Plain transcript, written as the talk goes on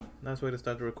Nice way to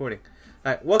start the recording.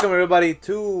 All right, welcome everybody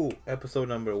to episode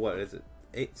number, what is it?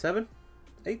 8, 7,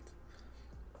 8?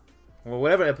 Or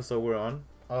whatever episode we're on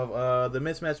of the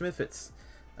Mismatch Misfits.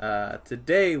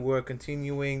 Today we're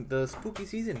continuing the spooky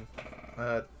season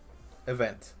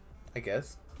event, I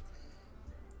guess.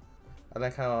 I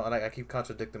like how I keep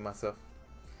contradicting myself.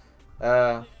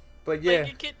 But yeah. Like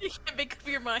you can't make up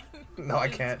your mind. No, I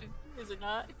can't. Is it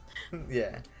not?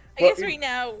 Yeah. I guess right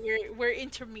now we're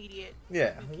intermediate.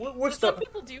 Yeah, we're Some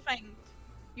people do find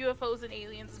UFOs and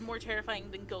aliens more terrifying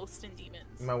than ghosts and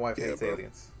demons. My wife hates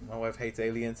aliens. My wife hates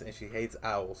aliens, and she hates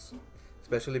owls,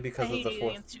 especially because of the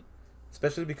fourth.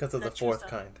 Especially because of the fourth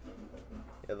kind.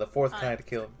 Yeah, the fourth kind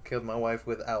killed my wife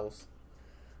with owls.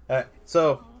 All right,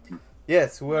 so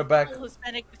yes, we're back.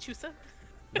 Hispanic lechuza.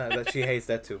 No, that she hates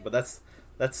that too, but that's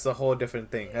a whole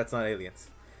different thing. That's not aliens.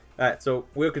 All right, so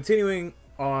we're continuing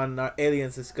on our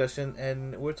aliens discussion,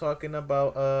 and we're talking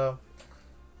about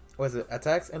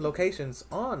attacks and locations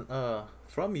on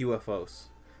from UFOs,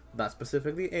 not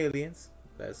specifically aliens.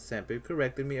 As Sampi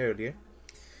corrected me earlier,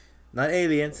 not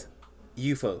aliens,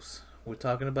 UFOs. We're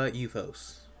talking about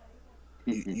UFOs.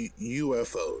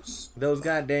 UFOs. Those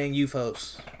goddamn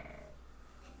UFOs.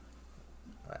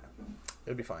 Right.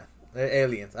 It'll be fine. They're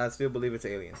aliens. I still believe it's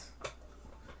aliens.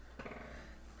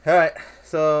 All right,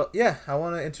 so yeah, I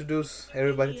want to introduce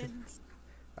everybody.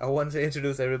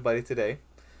 Today.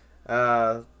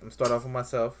 I'm start off with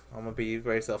myself. I'm gonna be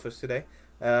very selfish today.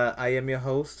 I am your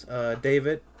host,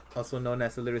 David, also known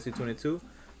as the Literacy 22.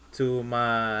 To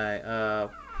my, let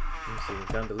me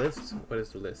see, down the list. What is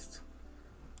the list?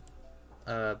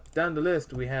 Down the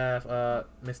list we have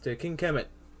Mr. King Kemet.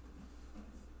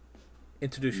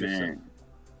 Introduce yourself.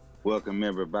 Welcome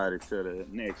everybody to the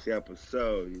next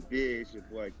episode. You did. It's your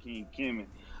boy King Kemet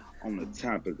on the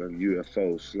topic of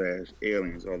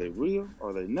UFOs/aliens. Are they real?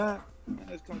 Are they not?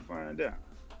 Let's come find out.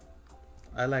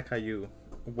 I like how you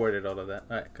worded all of that.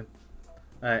 All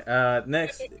right.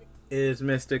 Next is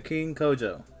Mr. King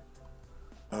Kojo.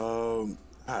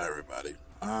 Hi everybody.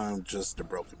 I'm just a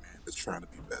broken man that's trying to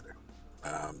be better.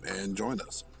 And join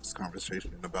us in this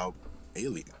conversation about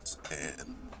aliens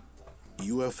and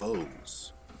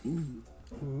UFOs. Ooh.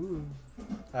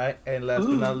 Alright, and last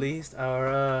but not least,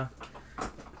 our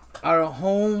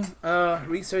home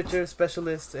researcher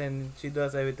specialist, and she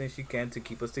does everything she can to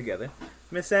keep us together,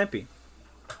 Miss Sampi.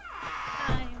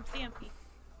 Hi, I'm Sampi.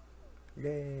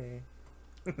 Yay!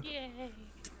 Yay!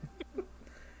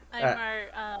 I'm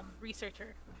our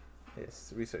researcher.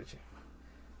 Yes, researcher.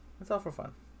 It's all for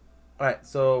fun. All right,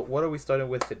 so what are we starting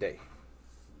with today?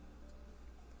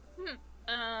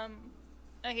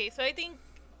 Okay, so I think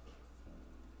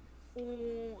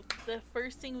the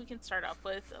first thing we can start off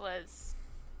with was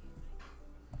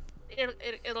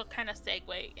it'll kind of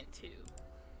segue into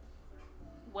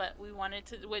what we wanted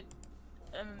to, what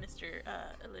Mr.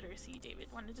 Illiteracy David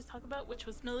wanted to talk about, which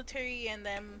was military and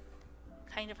them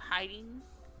kind of hiding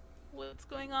what's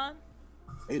going on.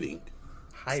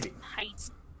 Hiding.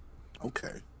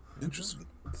 Okay, interesting.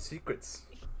 Secrets.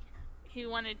 He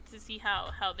wanted to see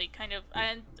how they kind of,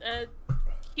 and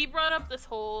he brought up this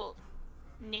whole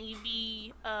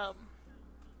Navy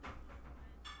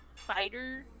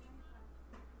fighter.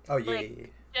 Oh yeah,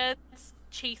 Jets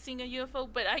chasing a UFO,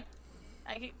 but I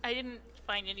didn't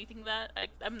find anything that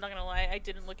I'm not gonna lie, I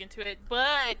didn't look into it.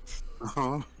 But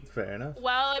fair enough.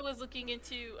 While I was looking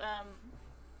into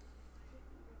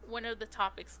one of the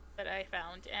topics that I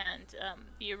found, and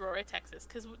the Aurora, Texas,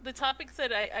 because the topics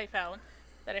that I found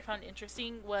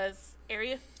interesting was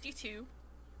Area 52.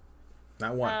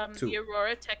 Not one, two. The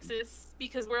Aurora, Texas,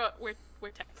 because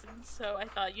we're Texans, so I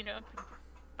thought,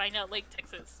 find out like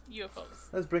Texas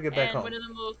UFOs. Let's bring it back home. And one of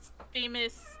the most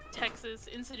famous Texas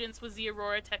incidents was the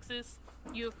Aurora, Texas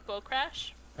UFO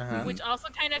crash, which also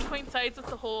kind of coincides with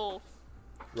the whole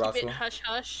keep it hush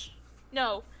hush.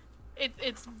 No,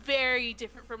 it's very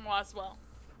different from Roswell.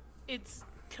 It's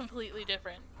completely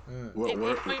different.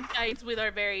 It coincides with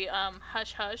our very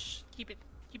hush hush, keep it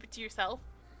to yourself.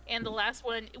 And the last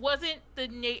one, it wasn't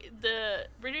the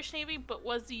British Navy, but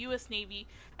was the U.S. Navy,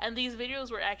 and these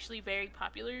videos were actually very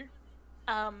popular.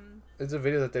 It's a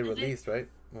video that they released, right?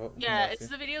 Well, yeah, it's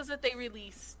the videos that they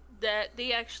released, that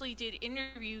they actually did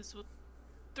interviews with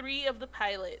 3 of the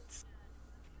pilots,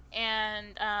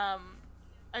 and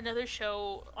another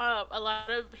show, a lot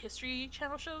of History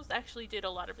Channel shows actually did a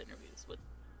lot of interviews with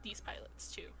these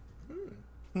pilots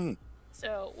too.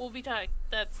 So we'll be talking.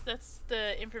 That's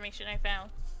the information I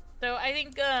found. So I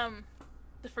think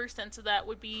the first sense of that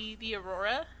would be the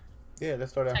Aurora. Yeah,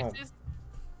 let's start at Texas. home.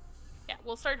 Yeah,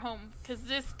 we'll start home because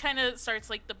this kind of starts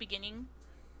like the beginning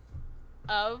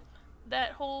of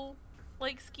that whole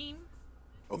like scheme.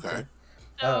 Okay.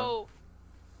 So,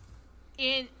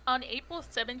 on April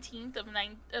 17th of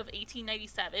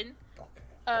 1897,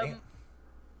 a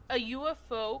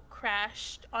UFO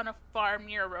crashed on a farm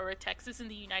near Aurora, Texas, in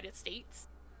the United States.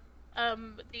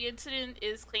 The incident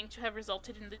is claimed to have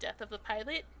resulted in the death of the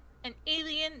pilot, an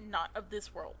alien not of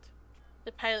this world.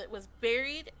 The pilot was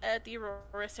buried at the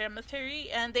Aurora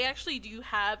Cemetery, and they actually do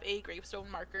have a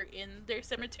gravestone marker in their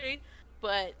cemetery,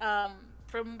 but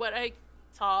from what I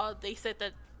saw, they said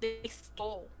that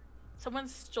someone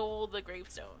stole the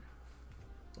gravestone.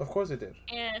 Of course they did.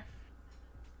 And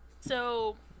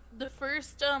so the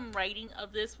first writing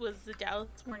of this was the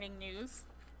Dallas Morning News.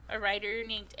 A writer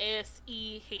named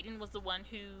A.S.E. Hayden was the one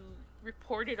who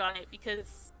reported on it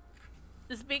because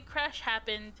this big crash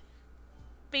happened.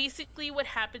 Basically what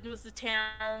happened was the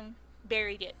town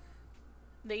buried it.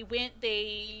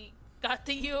 They got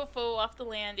the UFO off the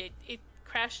land. It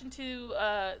crashed into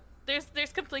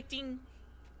there's conflicting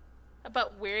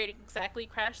about where it exactly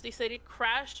crashed. They said it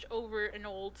crashed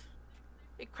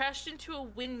into a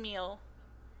windmill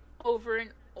over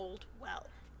an old well.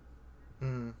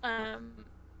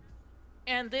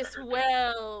 And this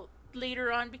well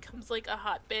later on becomes like a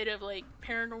hotbed of like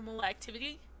paranormal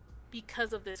activity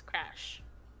because of this crash.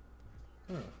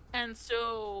 And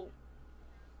so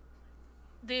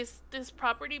this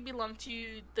property belonged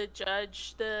to the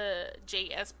judge, the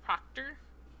J.S. Proctor,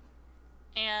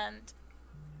 and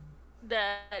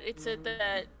that it said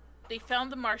that they found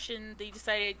the Martian. They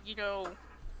decided,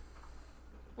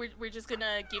 we're just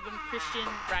gonna give him Christian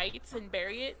rites and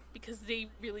bury it because they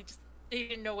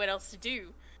didn't know what else to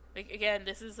do. Like, again,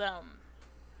 this is in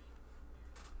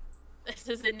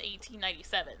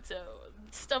 1897, so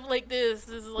stuff like this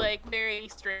is like very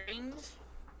strange.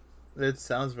 It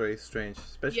sounds very strange,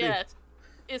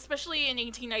 especially in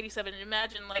 1897.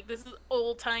 Imagine, like, this is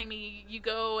old timey. You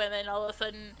go and then all of a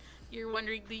sudden you're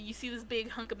wondering, you see this big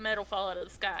hunk of metal fall out of the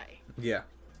sky. Yeah.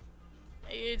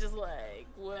 You're just like,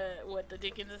 what the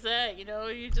dickens is that?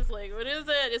 You're just like, what is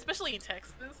that? Especially in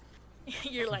Texas.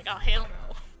 You're like, oh, hell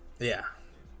no. Yeah.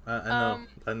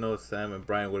 I know Sam and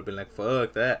Brian would have been like,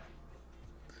 fuck that.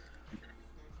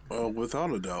 Well,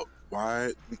 without a doubt.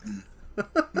 Why?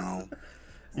 No.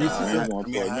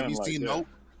 Have you seen Nope?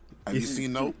 Have you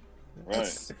seen Nope?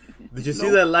 Right. Did you see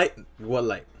that light? What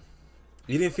light?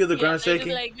 You didn't feel the ground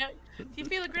shaking? Like, no. Did you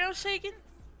feel the ground shaking?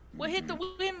 What hit the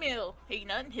windmill? Hey,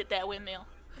 nothing hit that windmill.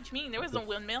 What you mean? There was no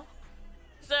windmill.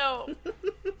 So,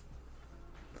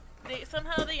 they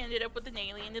ended up with an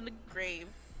alien in the grave.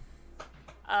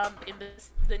 In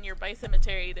the nearby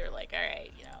cemetery. They're like, all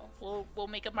right, we'll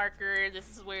make a marker. This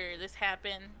is where this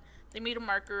happened. They made a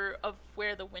marker of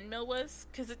where the windmill was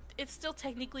because it's still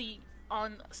technically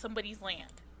on somebody's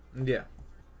land. Yeah.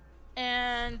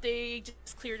 And they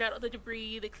just cleared out the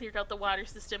debris. They cleared out the water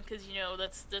system because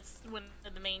that's one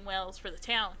of the main wells for the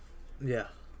town. Yeah.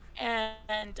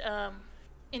 And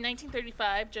in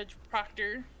 1935, Judge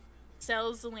Proctor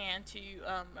sells the land to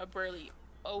Burley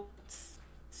Oates.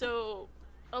 So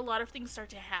a lot of things start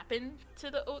to happen to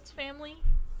the Oates family,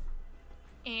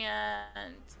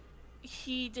 and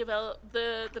he developed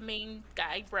the main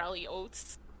guy, Burley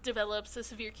Oates, develops a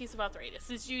severe case of arthritis.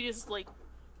 This dude is like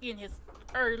in his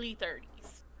early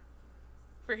 30s.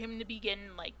 For him to be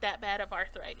getting like that bad of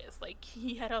arthritis, like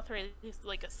he had arthritis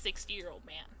like a 60-year-old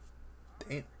man.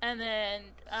 Damn. And then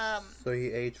so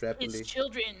he aged rapidly. His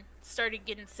children started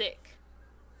getting sick,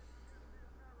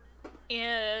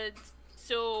 and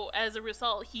so as a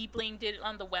result, he blamed it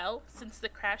on the well. Since the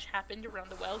crash happened around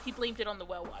the well, he blamed it on the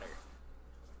well water.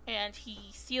 And he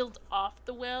sealed off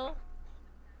the well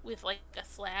with like a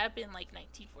slab in like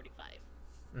 1945.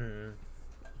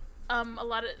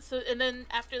 And then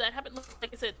after that happened,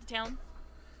 like I said, the town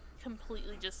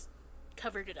completely just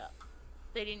covered it up.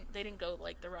 They didn't go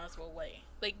like the Roswell way.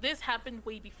 Like, this happened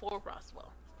way before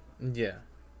Roswell. Yeah.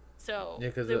 So they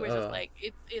were just like,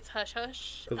 it's hush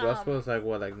hush. Because Roswell was like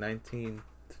what, like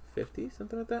 1950,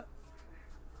 something like that.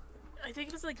 I think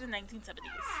it was like the 1970s.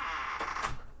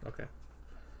 Okay.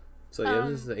 So yeah,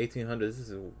 this is the 1800s. This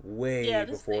is way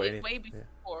before anything. Way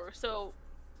before. Yeah. So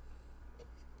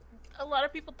a lot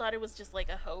of people thought it was just like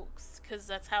a hoax because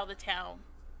that's how the town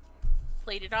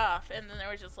played it off. And then there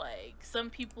was just like, some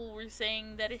people were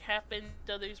saying that it happened,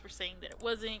 others were saying that it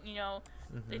wasn't.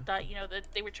 They thought that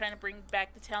they were trying to bring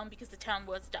back the town because the town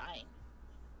was dying.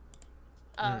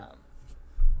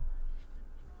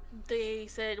 They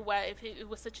said, why, if it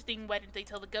was such a thing, why didn't they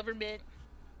tell the government?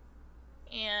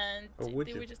 And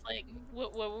they were just like,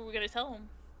 what were we gonna tell them?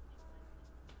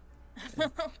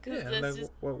 Because that's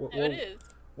just how it is.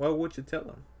 Why would you tell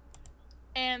them?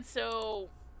 And so,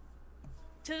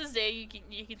 to this day,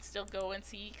 you can still go and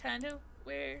see kind of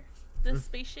where the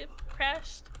spaceship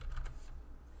crashed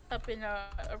up in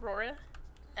Aurora.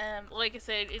 Like I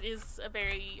said, it is a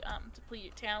very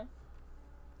depleted town.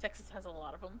 Texas has a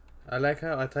lot of them. I like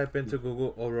how I type into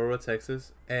Google Aurora,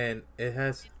 Texas, and it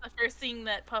has... It's the first thing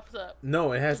that pops up.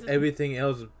 No, it has everything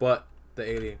else but the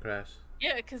alien crash.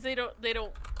 Yeah, because they don't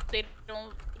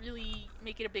really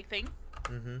make it a big thing.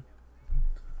 Mm-hmm.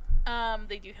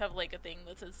 They do have like a thing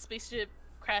that says spaceship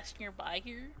crashed nearby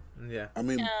here. Yeah. I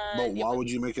mean, but why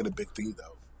would you make it a big thing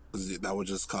though? Because that would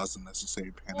just cause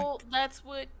unnecessary panic. Well, that's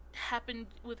what happened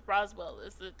with Roswell,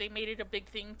 is that they made it a big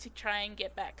thing to try and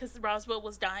get back, because Roswell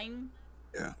was dying.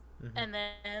 Yeah. Mm-hmm. And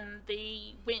then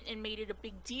they went and made it a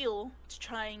big deal to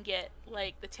try and get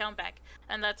like the town back,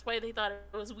 and that's why they thought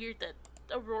it was weird that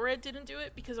Aurora didn't do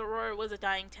it, because Aurora was a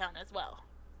dying town as well.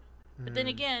 But then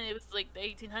again, it was like the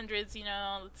 1800s, you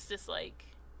know. It's just like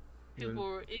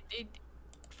people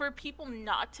for people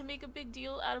not to make a big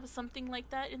deal out of something like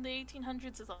that in the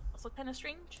 1800s is also kind of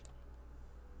strange.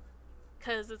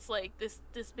 Because it's like this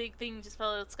big thing just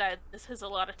fell out of the sky. This has a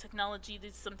lot of technology.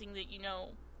 This is something that, you know,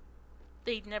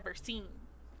 they'd never seen.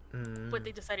 But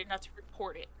they decided not to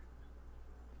report it.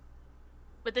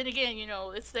 But then again, you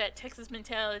know, it's that Texas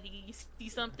mentality. You see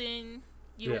something,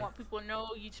 you don't want people to know,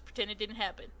 you just pretend it didn't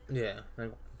happen. Yeah.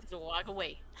 Like, just walk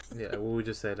away. Yeah, what we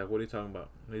just said. Like, what are you talking about?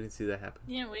 We didn't see that happen.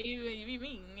 Yeah, what do you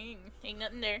mean? Ain't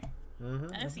nothing there.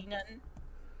 I didn't see nothing.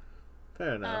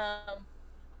 Fair enough.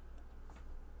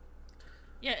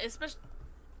 Yeah, especially...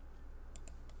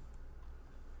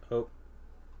 Oh.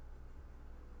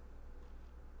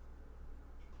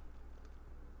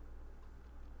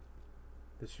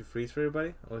 Did she freeze for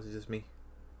everybody? Or is it just me?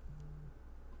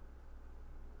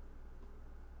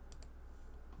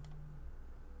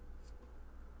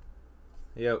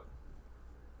 Yo.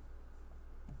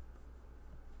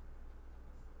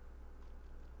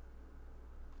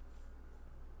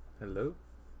 Hello?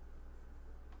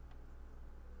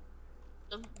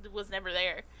 It was never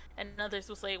there. And others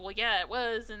will say, well, yeah, it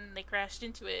was, and they crashed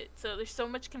into it. So there's so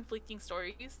much conflicting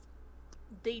stories.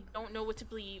 They don't know what to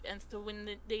believe, and so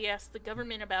when they ask the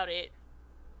government about it,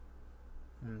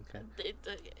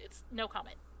 it's no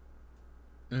comment.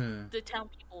 The town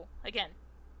people, again,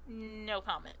 no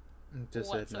comment just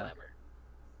whatsoever.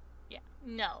 Yeah,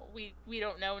 no, we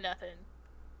don't know nothing.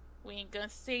 We ain't gonna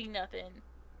say nothing.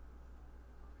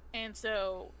 And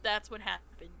so that's what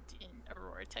happened in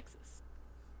Aurora, Texas.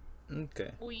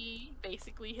 Okay. We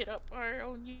basically hit up our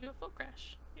own UFO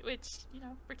crash, which, you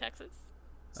know, for Texas.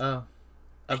 Oh.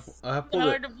 I pulled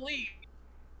hard to believe.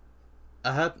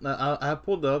 I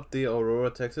pulled up the Aurora,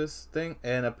 Texas thing,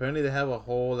 and apparently they have a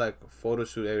whole like photo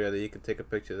shoot area that you can take a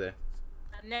picture there.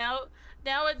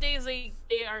 Nowadays they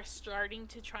are starting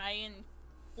to try and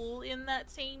pull in that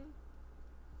same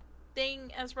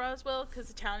thing as Roswell, because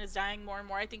the town is dying more and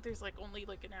more. I think there's like only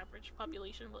like an average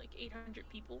population of like 800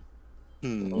 people.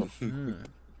 So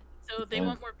they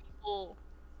want more people,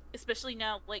 especially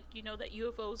now, like, you know, that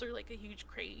UFOs are like a huge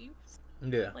craze.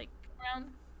 Yeah. Like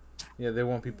around. Yeah, they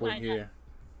want people here.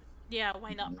 Yeah,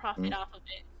 why not profit off of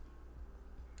it?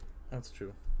 That's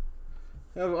true.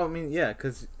 I mean, yeah,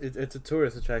 because it's a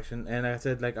tourist attraction, and like I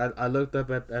said, like I looked up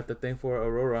at the thing for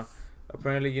Aurora.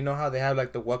 Apparently, you know how they have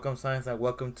like the welcome signs, like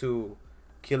welcome to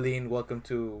Killeen, welcome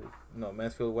to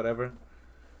Mansfield, whatever.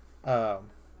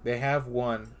 They have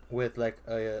one with like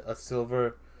a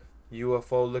silver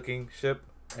UFO looking ship,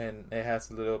 and it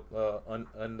has a little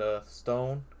on the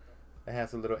stone. It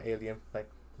has a little alien like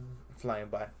flying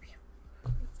by.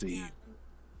 Yeah.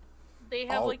 They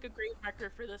have like a grave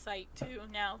marker for the site too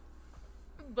now,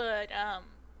 but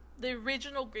the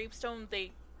original gravestone,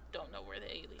 they don't know where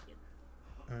the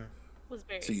alien was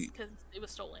buried because it was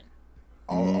stolen.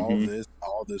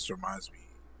 All this reminds me,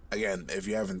 again, if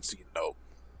you haven't seen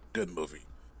good movie,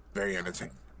 very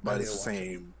entertaining, but it's the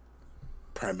same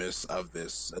premise of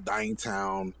this: a dying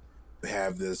town. They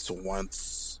have this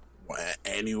once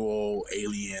annual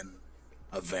alien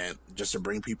event just to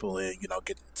bring people in,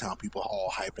 get the town people all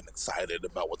hype and excited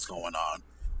about what's going on,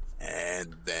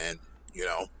 and then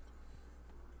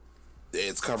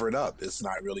it's covered up. It's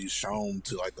not really shown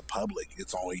to like the public.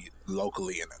 It's only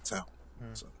locally in that town.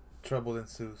 So. Trouble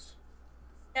ensues.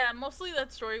 Yeah, mostly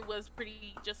that story was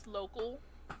pretty just local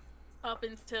up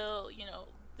until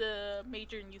the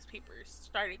major newspapers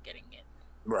started getting it.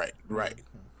 Right.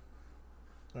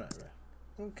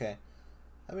 Okay.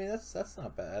 I mean, that's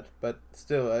not bad, but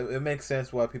still, it makes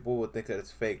sense why people would think that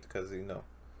it's faked, because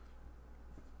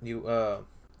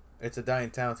it's a dying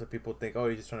town, so people think, oh,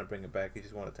 you're just trying to bring it back, you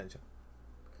just want attention.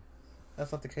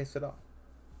 That's not the case at all.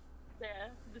 Yeah,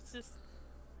 it's just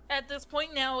at this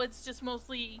point now, it's just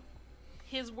mostly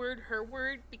his word, her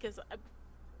word, because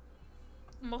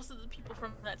most of the people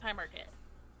from that time are dead.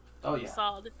 Oh yeah. You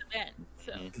saw this event,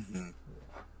 so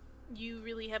you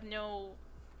really have no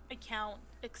account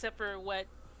except for what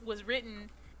was written,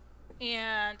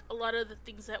 and a lot of the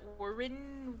things that were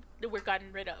written that were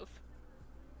gotten rid of.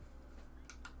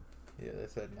 Yeah, they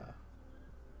said nah.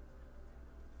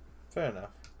 Fair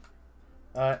enough.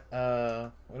 Alright,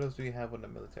 what else do we have on the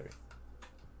military?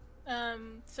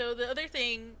 So the other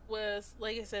thing was,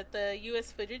 like I said, the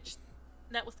U.S. footage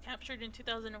that was captured in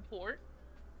 2004.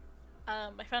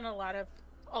 I found a lot of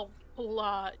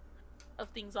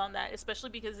things on that, especially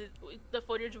because the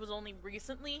footage was only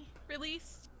recently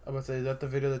released. I'm gonna say, is that the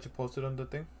video that you posted on the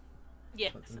thing?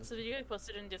 Yes, it's the video I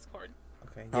posted in Discord.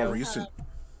 Okay. How recent?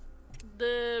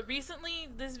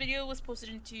 This video was posted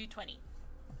in 2020.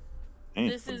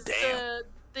 This is the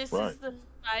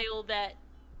file that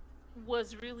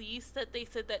was released that they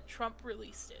said that Trump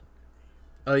released it.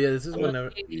 Oh yeah, this is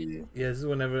whenever. Yeah, this is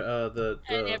whenever the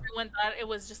and everyone thought it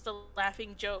was just a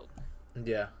laughing joke.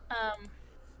 Yeah.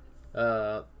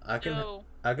 I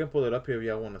can pull it up here if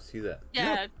y'all want to see that.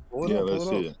 Yeah. Let's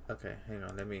see it. Okay, hang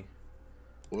on. Let me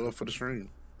pull it up for the screen.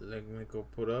 Let me go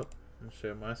put up and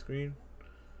share my screen.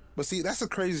 But see, that's a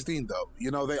crazy thing, though.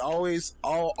 You know, they always,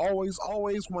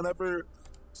 whenever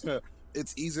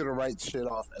it's easy to write shit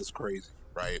off as crazy,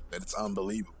 right? That it's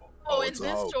unbelievable. Oh, in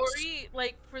this story,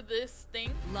 like for this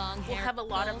thing, we'll have a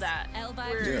lot of that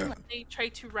where they try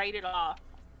to write it off.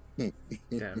 Damn,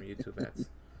 YouTube ads.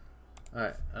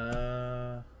 Alright,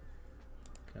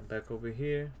 come back over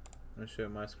here. I'm gonna share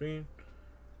my screen.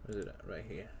 Where's it at? Right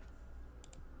here.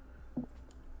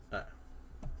 Alright.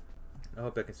 I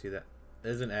hope I can see that.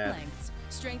 There's an ad.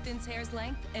 Strengthens hair's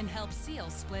length and helps seal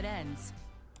split ends.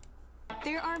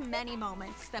 There are many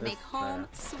moments that make home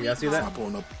sweet. Y'all see that?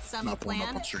 Some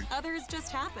plan, others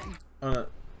just happen.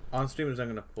 On stream, it's not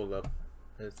gonna pull up.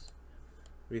 It's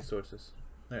resources.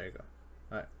 There you go.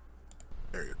 Alright.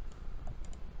 There you go.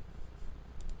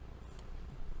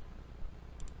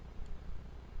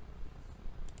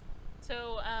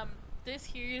 So, this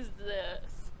here is the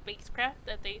spacecraft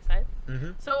that they said.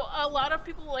 So, a lot of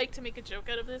people like to make a joke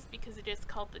out of this because it is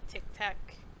called the Tic Tac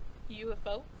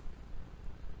UFO.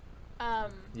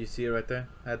 You see it right there?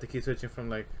 I had to keep switching from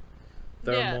like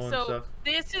thermal and stuff.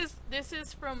 This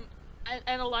is from,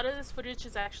 and a lot of this footage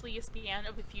is actually a span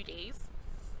of a few days.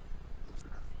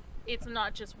 It's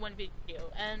not just one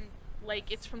video, and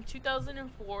like it's from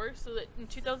 2004. So that in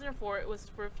 2004 it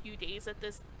was for a few days that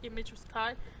this image was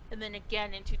caught, and then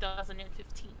again in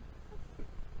 2015.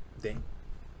 Dang.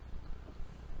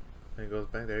 There it goes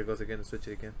back. There it goes again to switch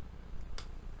it again.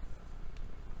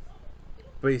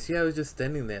 But you see, I was just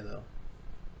standing there though.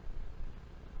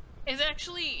 It's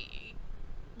actually,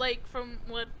 like from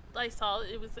what I saw,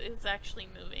 it's actually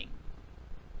moving.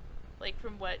 Like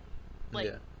from what,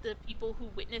 the people who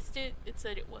witnessed it, it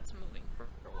said it was moving for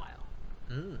a while.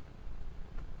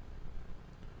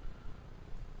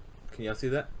 Can y'all see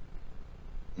that?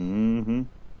 So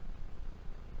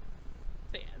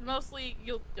yeah, mostly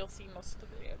you'll see most of the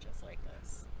video just like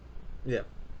this. Yeah.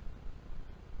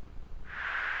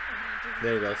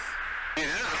 There it goes. Dude,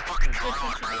 this is a fucking drone,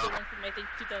 bro. I think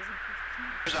 2015.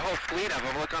 There's a whole fleet of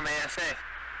them. Look on the ASA.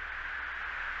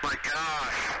 My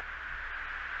gosh.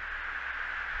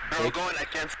 Bro, we're going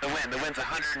against the wind. The wind's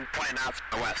 120 knots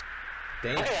from the west.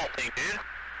 Damn. Look at that thing, dude.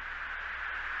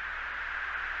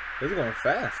 This is going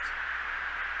fast.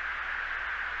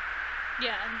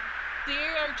 Yeah, and they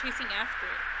are chasing after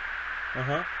it.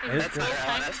 And that's not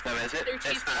LNS though, is it?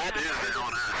 It's not. That is an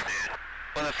LNS, dude.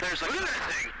 Well, if there's like another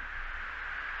thing,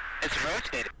 it's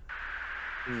rotating.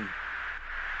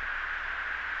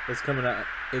 It's coming out.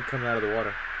 It coming out of the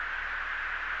water.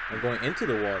 I'm going into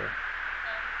the water.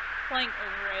 Flying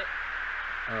over it.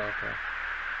 Oh, okay.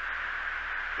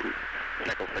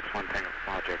 Nickel 6-1 Tango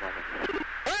Roger.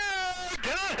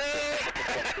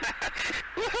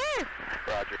 Woohoo!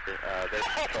 Roger. There's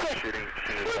troubleshooting as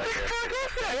soon as I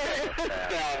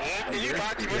get. You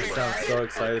sound so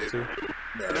excited too.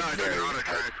 No, I took an auto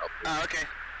track. Oh, okay.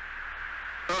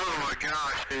 Oh my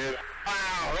gosh, dude.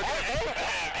 Wow, look at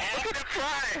it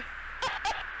fly!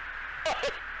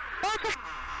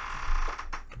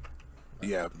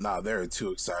 Yeah, nah, they're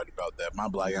too excited about that. My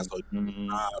black ass like,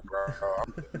 nah, bro.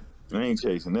 I ain't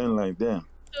chasing nothing like that.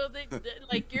 So they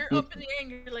like you're up in the air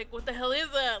and you're like, what the hell is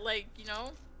that? Like, you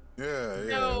know? Yeah.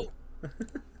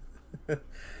 So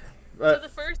the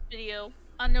first video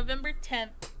on November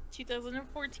 10th,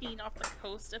 2014, off the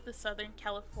coast of the Southern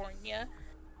California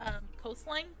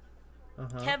coastline.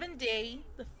 Kevin Day,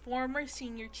 the former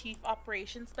senior chief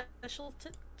operations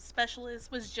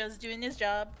specialist, was just doing his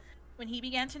job when he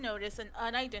began to notice an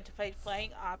unidentified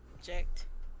flying object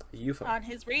UFO on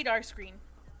his radar screen.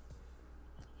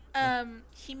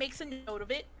 He makes a note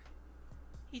of it.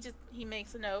 He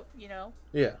makes a note, you know.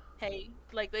 Yeah. Hey,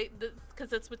 like because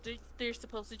that's what they're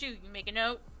supposed to do. You make a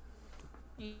note.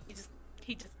 He just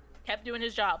kept doing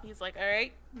his job. He's like, all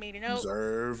right, made a note.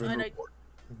 Observe and report.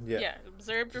 Yeah,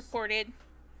 observed, reported.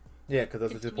 Yeah, because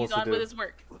that's what you're supposed to do. With his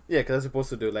work. Yeah, because that's supposed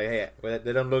to do. Like, hey,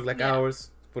 they don't look like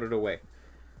ours. Put it away.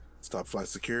 Stop flight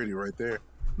security right there.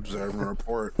 Observe and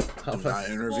report. Do not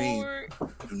intervene.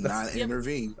 Do not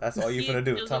intervene. That's all you're gonna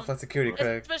do. Top flight security,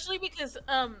 Craig. Especially because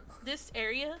this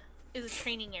area is a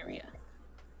training area.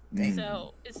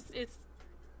 So it's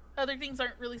other things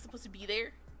aren't really supposed to be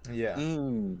there. Yeah.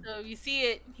 So you see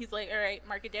it, he's like, all right,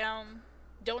 mark it down.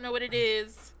 Don't know what it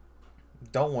is.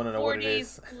 Don't want to know what it 4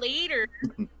 days is. later,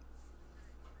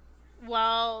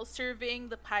 while serving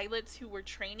the pilots who were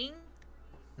training,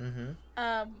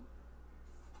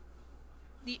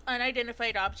 the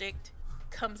unidentified object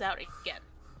comes out again.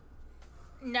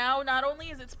 Now, not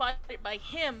only is it spotted by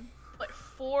him, but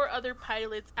 4 other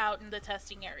pilots out in the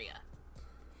testing area.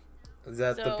 Is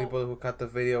that the people who caught the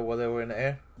video while they were in the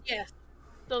air? Yes.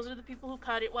 Those are the people who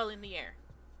caught it while in the air.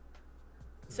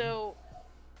 So,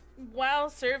 while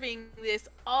serving this,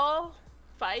 all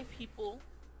 5 people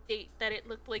state that it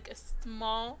looked like a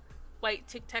small white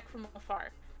tic tac from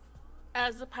afar.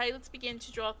 As the pilots began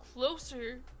to draw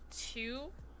closer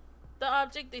to the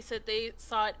object, they said they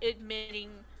saw it emitting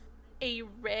a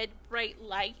red bright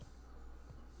light,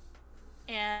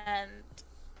 and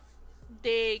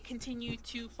they continue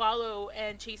to follow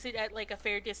and chase it at like a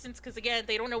fair distance because again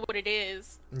they don't know what it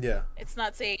is. Yeah, it's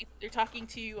not safe. They're talking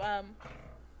to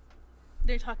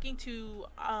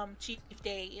Chief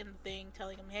Day in the thing,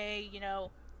 telling him, hey, you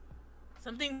know,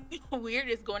 something weird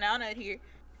is going on out here,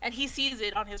 and he sees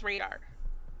it on his radar.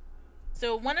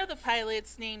 So one of the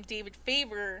pilots, named David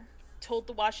Favor, told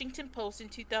the Washington Post in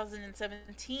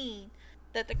 2017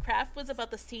 that the craft was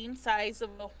about the same size of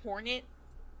a Hornet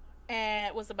and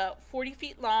it was about 40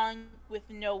 feet long with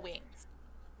no wings.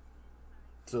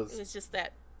 So it was just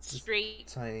that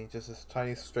straight... Just a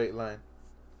tiny straight line.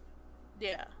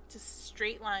 Yeah, just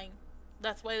straight line.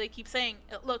 That's why they keep saying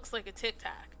it looks like a Tic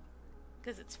Tac.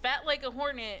 Because it's fat like a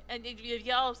Hornet, and if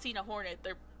y'all have seen a Hornet,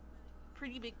 they're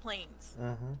pretty big planes.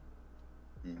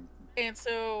 And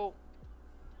so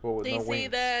they say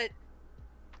that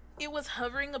it was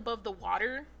hovering above the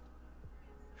water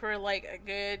for like a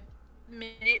good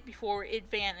minute before it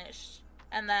vanished,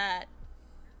 and that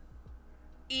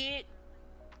it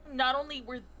not only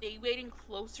were they getting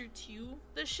closer to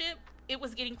the ship, it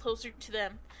was getting closer to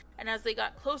them, and as they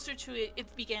got closer to it,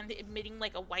 it began emitting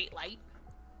like a white light.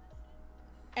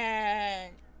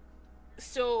 And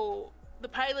so the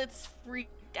pilots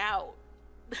freaked out.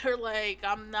 They're like,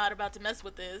 I'm not about to mess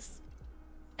with this.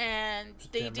 And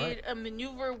they did a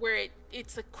maneuver where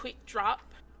it's a quick drop.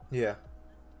 Yeah.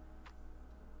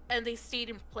 And they stayed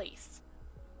in place.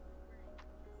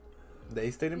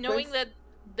 They stayed in place? Knowing that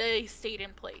they stayed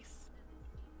in place.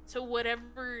 So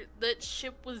whatever that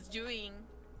ship was doing,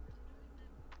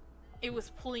 it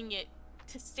was pulling it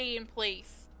to stay in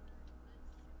place.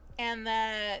 And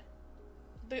that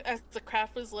as the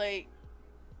craft was like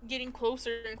getting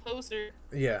closer and closer,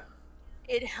 yeah,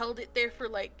 it held it there for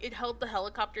like, it held the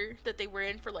helicopter that they were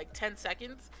in for like 10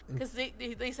 seconds because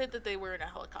they said that they were in a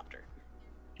helicopter.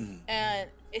 And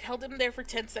it held them there for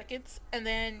 10 seconds and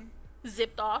then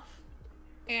zipped off.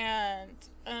 And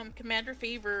Commander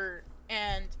Favor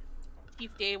and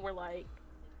Chief Day were like,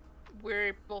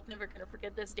 we're both never gonna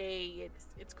forget this day.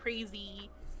 It's crazy.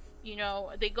 You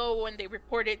know, they go and they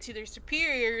report it to their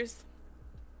superiors,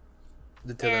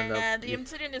 and the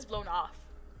incident is blown off.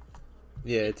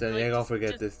 Yeah, it's like, ain't gonna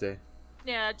forget this day.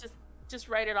 Yeah, just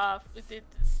write it off.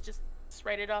 It's just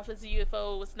write it off as a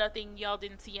UFO. It was nothing. Y'all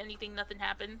didn't see anything. Nothing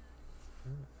happened.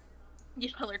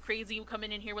 Y'all are crazy. You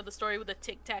coming in here with a story with a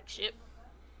Tic Tac ship.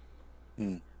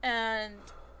 And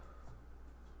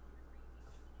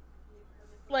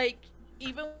like,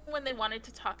 even when they wanted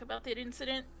to talk about that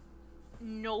incident,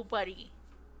 nobody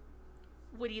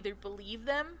would either believe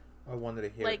them. I wanted to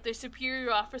hear. Like, their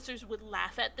superior officers would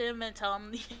laugh at them and tell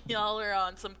them y'all are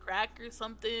on some crack or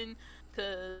something,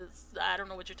 because I don't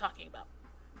know what you're talking about.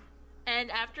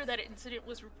 And after that incident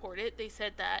was reported, they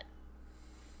said that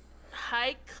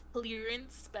high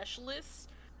clearance specialists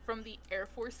from the Air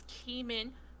Force came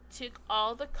in, took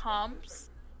all the comms,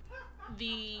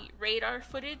 the radar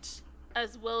footage,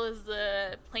 as well as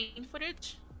the plane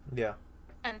footage. Yeah.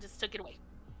 And just took it away.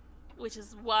 Which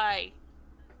is why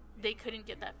they couldn't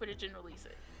get that footage and release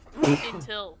it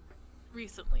until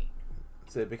recently.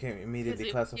 So it became immediately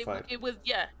classified. It was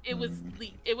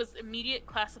leaked. It was immediate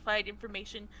classified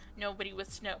information. Nobody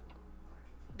was to know.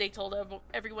 They told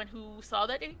everyone who saw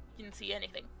that day didn't see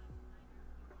anything.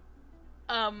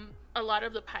 A lot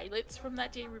of the pilots from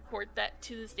that day report that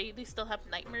to this day they still have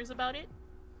nightmares about it.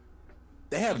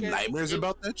 They have nightmares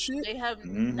about that shit? They have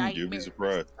nightmares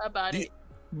about it.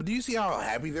 But do you see how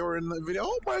happy they were in the video?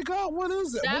 Oh my god, what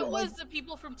is that? That was the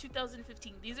people from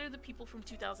 2015. These are the people from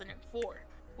 2004,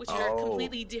 which are a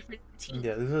completely different team.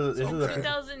 Yeah, this is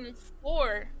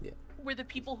 2004 were the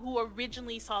people who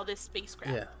originally saw this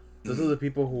spacecraft. Yeah, those are the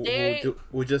people who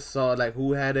just saw, like,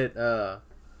 who had it,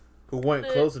 who weren't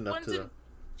close enough to them.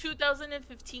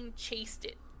 2015 chased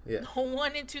it. Yeah. The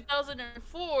one in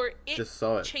 2004, it just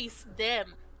saw it. Chased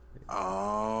them.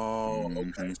 Oh,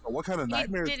 okay. So what kind of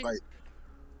nightmares, like?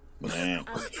 Man.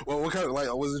 Well, what kind of,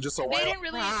 like, was it just a They didn't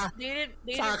really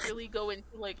go into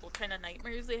like what kind of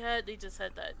nightmares they had. They just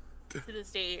said that to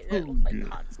this day it was like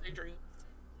constant dreams.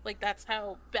 Like that's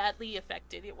how badly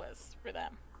affected it was for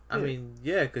them. I mean,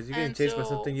 yeah, because you're getting chased by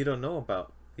something you don't know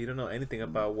about. You don't know anything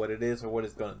about what it is or what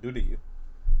it's gonna do to you.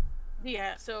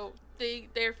 Yeah, so the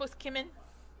Air Force came in,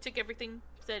 took everything,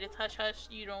 said it's hush hush.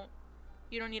 You don't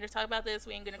need to talk about this.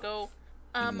 We ain't gonna go.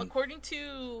 According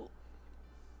to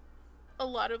a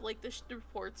lot of like the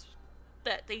reports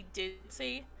that they did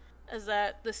say is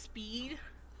that the speed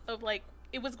of like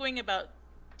it was going about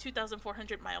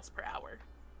 2,400 miles per hour.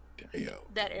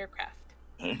 That aircraft.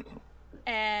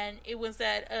 And it was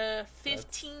at a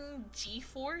 15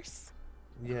 G-force.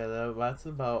 Yeah, that's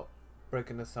about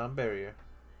breaking the sound barrier.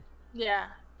 Yeah,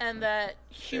 and that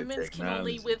humans can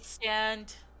only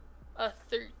withstand a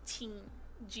 13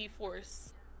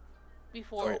 G-force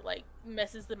before it like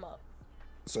messes them up.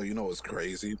 So you know what's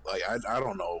crazy? Like I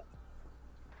don't know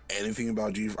anything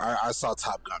about I saw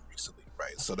Top Gun recently,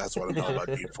 right? So that's what I know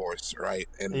about G-force, right?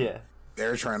 And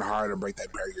they're trying hard to break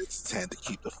that barrier to 10 to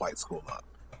keep the flight school up.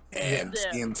 And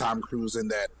seeing Tom Cruise in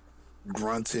that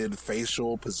grunted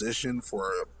facial position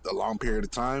for a long period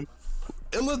of time,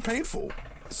 it looked painful.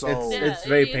 So it's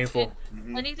very painful.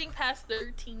 Anything past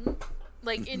 13,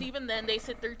 like, and even then they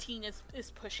said 13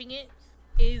 is pushing it,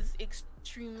 is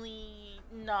extremely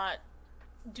not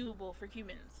doable for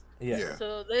humans. Yeah.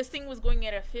 So this thing was going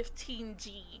at a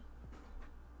 15G.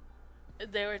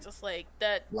 They were just like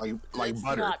that. Like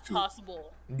butter. Not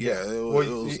possible. Yeah, it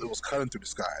was cutting through the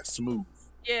sky, smooth.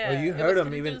 Yeah, well, you heard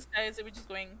them even. The skies, it was just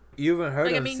going. You even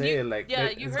heard them say it like you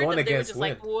it's heard going them, against they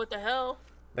wind. were just like, what the hell?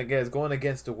 Like it's going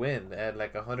against the wind at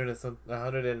like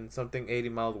 100 and something 80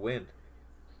 miles wind.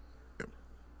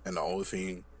 And the only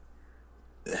thing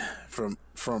from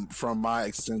my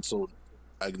extensive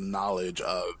knowledge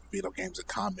of video games and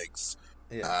comics,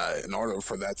 in order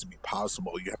for that to be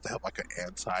possible, you have to have like an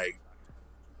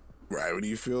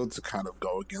anti-gravity field to kind of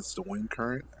go against the wind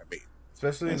current. I mean,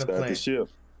 especially in the plane.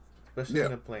 Especially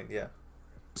in the plane,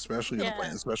 especially in the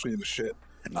plane, especially in the ship,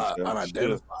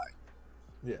 unidentified.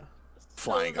 Yeah.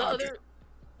 Flying object.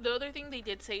 The other thing they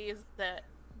did say is that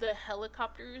the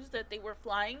helicopters that they were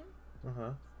flying,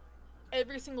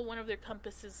 every single one of their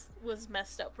compasses was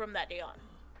messed up from that day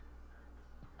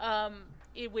on.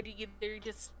 It would either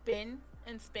just spin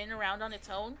around on its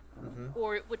own,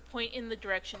 or it would point in the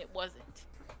direction it wasn't.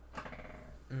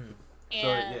 And so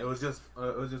it was just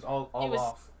all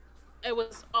off. It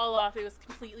was all off. It was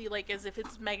completely like as if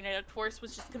its magnetic force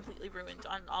was just completely ruined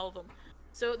on all of them.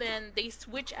 So then they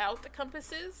switch out the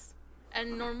compasses,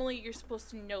 and normally you're supposed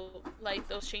to note like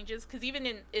those changes, because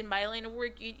even in my line of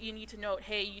work, you need to note,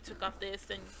 hey, you took off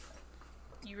this and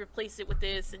you replace it with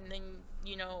this, and then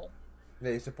yeah,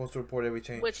 you're supposed to report every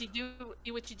change. What you do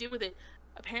with it.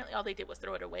 Apparently, all they did was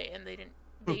throw it away, and they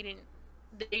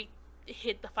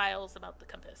hid the files about the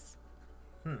compass.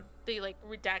 They like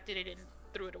redacted it and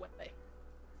threw it away.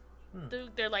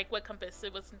 They're like, what compass?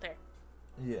 It wasn't there.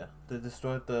 Yeah, they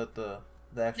destroyed the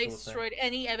actual They destroyed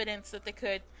any evidence that they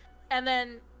could. And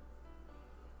then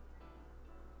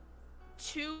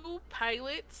 2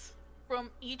 pilots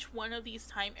from each one of these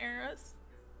time eras,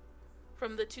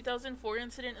 from the 2004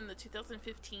 incident and the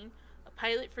 2015, a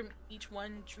pilot from each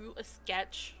one drew a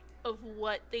sketch of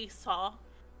what they saw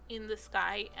in the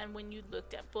sky, and when you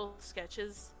looked at both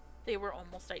sketches, they were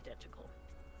almost identical.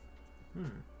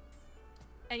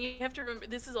 And you have to remember,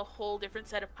 this is a whole different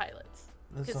set of pilots.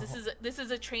 Because this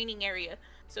is a training area,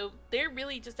 so they're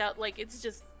really just out, like, it's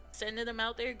just sending them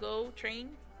out there, go train,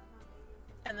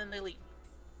 and then they leave,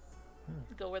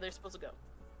 go where they're supposed to go.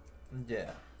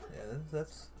 Yeah,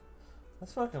 that's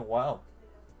fucking wild.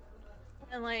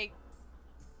 And like,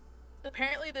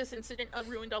 apparently this incident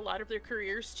ruined a lot of their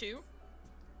careers too,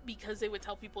 because they would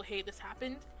tell people, hey, this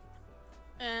happened,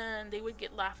 and they would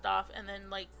get laughed off, and then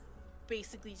like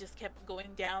basically just kept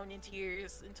going down in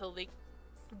tears until they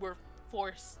were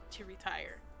forced to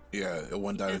retire. Yeah, it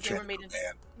went down the chain.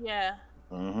 Yeah.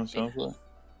 Sounds like.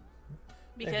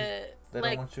 Because they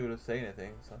don't want you to say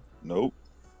anything. So. Nope.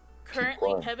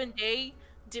 Currently, Kevin Day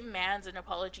demands an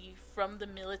apology from the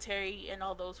military and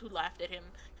all those who laughed at him,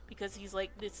 because he's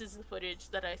like, this is the footage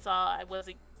that I saw. I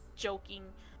wasn't joking.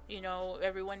 You know,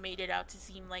 everyone made it out to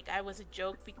seem like I was a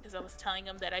joke because I was telling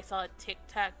them that I saw a Tic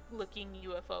Tac looking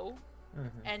UFO,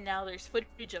 and now there's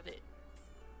footage of it.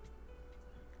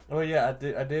 Oh yeah,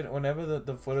 I did. Whenever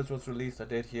the footage was released, I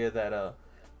did hear that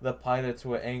the pilots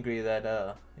were angry that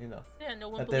no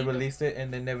one that they released it,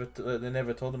 and they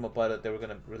never told them about it. They were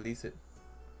gonna release it.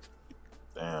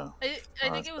 Damn. I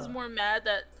think it was more mad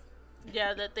that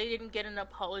they didn't get an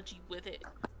apology with it,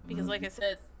 because like I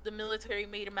said, the military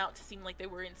made them out to seem like they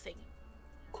were insane.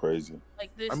 Crazy. Like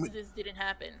this didn't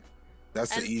happen.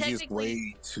 That's the easiest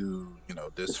way to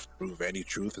disprove any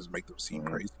truth, is make them seem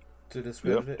crazy. To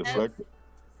discredit it. Deflect it.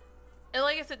 And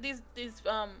like I said, these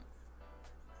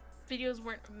videos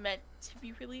weren't meant to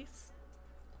be released.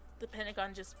 The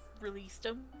Pentagon just released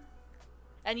them.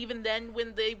 And even then,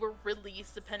 when they were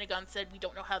released, the Pentagon said, we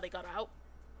don't know how they got out.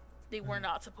 They were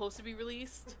not supposed to be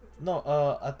released.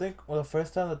 No, I think the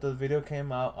first time that the video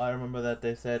came out, I remember that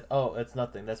they said, oh, it's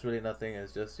nothing. That's really nothing.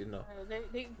 It's just,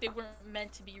 They weren't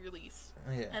meant to be released.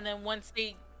 Yeah. And then once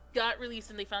they got released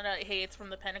and they found out, hey, it's from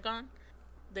the Pentagon,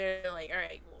 they're like, all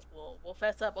right, we'll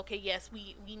fess up. Okay, yes,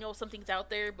 we know something's out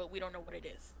there, but we don't know what it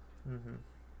is.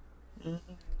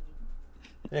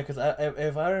 Yeah, because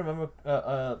if I remember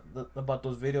about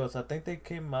those videos, I think they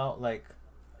came out like,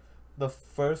 the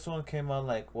first one came out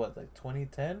like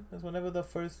 2010 is whenever the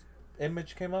first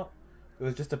image came out. It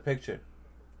was just a picture.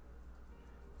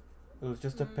 It was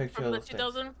just a picture from of the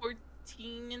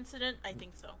 2014 incident, I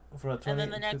think so. And then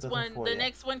the next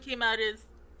one came out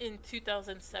in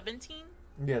 2017.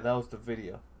 Yeah, that was the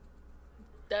video.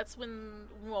 That's when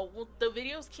the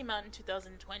videos came out in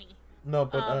 2020. No,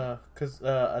 but because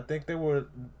I think they were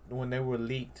when they were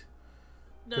leaked.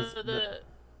 No,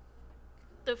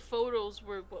 the photos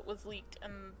were what was leaked,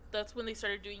 and that's when they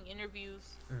started doing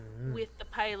interviews with the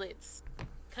pilots,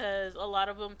 because a lot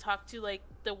of them talked to like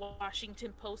the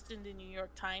Washington Post and the New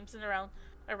York Times and around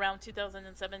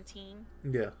 2017.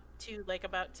 Yeah. To like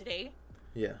about today.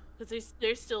 Yeah. Because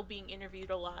they're still being interviewed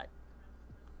a lot.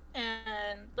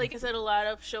 And like I said, a lot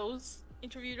of shows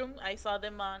interviewed them. I saw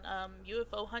them on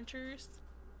UFO Hunters.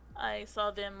 I saw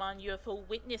them on UFO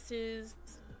Witnesses.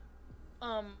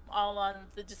 All on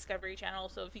the Discovery Channel.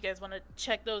 So if you guys want to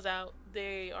check those out,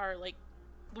 they are like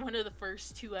one of the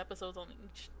first 2 episodes on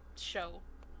each show.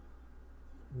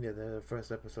 Yeah, they're the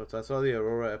first episodes. I saw the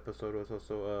Aurora episode was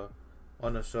also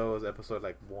on the show. Was episode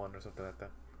like 1 or something like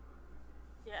that.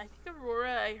 Yeah, I think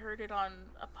Aurora, I heard it on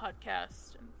a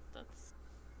podcast, and that's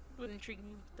what intrigued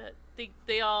me, that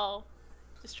they all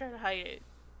just try to hide it.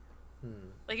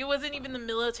 Like, it wasn't even the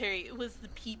military, it was the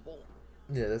people.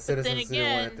 Yeah, the citizens didn't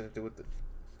want anything to do with it.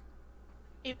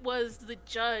 It was the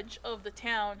judge of the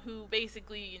town who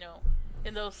basically,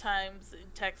 in those times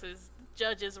in Texas,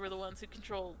 judges were the ones who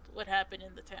controlled what happened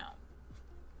in the town.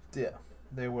 Yeah,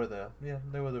 they were the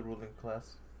ruling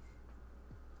class.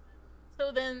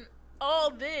 So then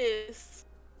all this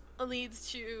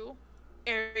leads to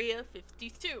Area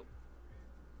 52.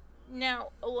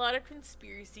 Now, a lot of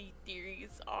conspiracy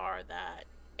theories are that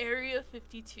Area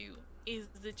 52 is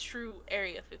the true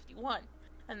Area 51,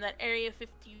 and that Area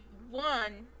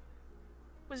 51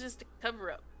 was just a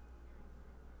cover-up.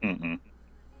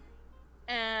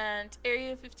 And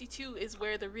Area 52 is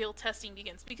where the real testing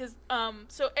begins, because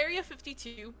so Area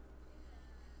 52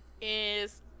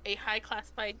 is a high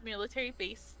classified military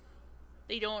base.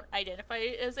 They don't identify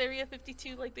it as Area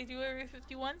 52 like they do Area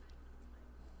 51.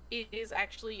 It is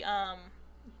actually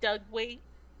Dugway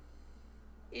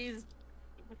it's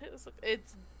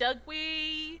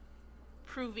Dugway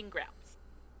Proving Grounds.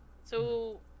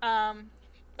 So a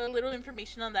little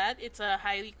information on that. It's a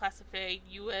highly classified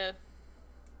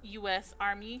U.S.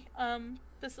 Army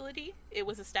facility. It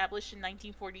was established in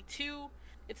 1942.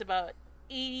 It's about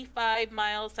 85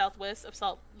 miles southwest of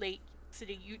Salt Lake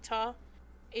City, Utah.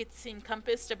 It's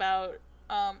encompassed about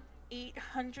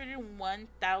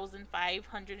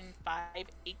 801,505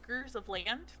 acres of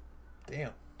land.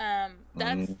 Damn.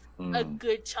 That's a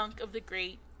good chunk of the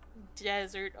Great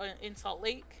Desert in Salt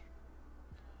Lake.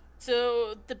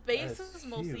 So the base is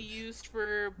mostly used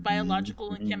for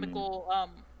biological and chemical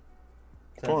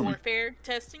warfare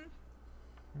testing.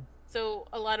 So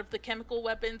a lot of the chemical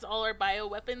weapons, all our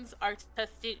bioweapons, are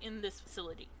tested in this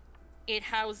facility. It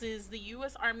houses the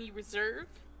U.S. Army Reserve,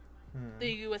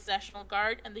 the U.S. National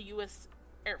Guard, and the U.S.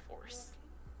 Air Force,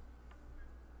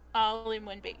 all in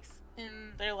one base.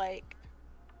 And they're like,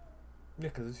 yeah,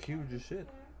 because it's huge as shit.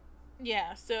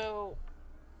 Yeah, so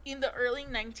in the early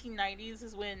 1990s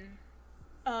is when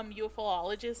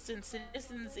ufologists and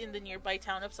citizens in the nearby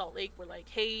town of Salt Lake were like,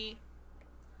 hey,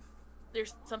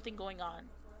 there's something going on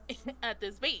at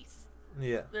this base.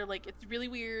 Yeah. They're like, it's really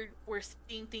weird. We're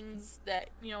seeing things that,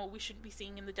 we shouldn't be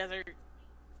seeing in the desert.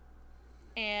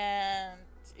 And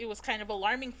it was kind of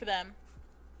alarming for them.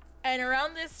 And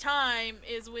around this time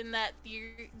is when that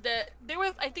there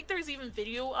was, I think there's even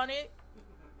video on it,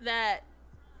 that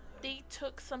they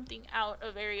took something out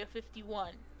of Area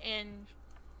 51 and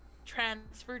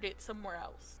transferred it somewhere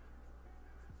else.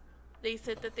 They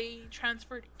said that they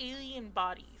transferred alien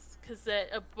bodies because that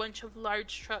a bunch of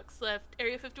large trucks left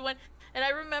Area 51. And I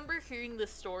remember hearing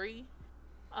this story,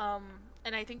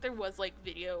 and I think there was like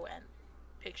video and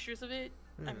pictures of it.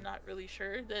 I'm not really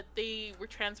sure that they were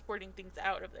transporting things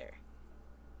out of there.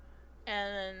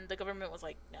 And the government was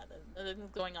like, no, nothing's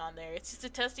going on there. It's just a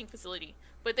testing facility.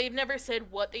 But they've never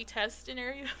said what they test in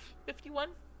Area 51.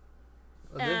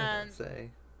 Well, they didn't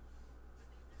say.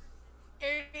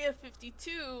 Area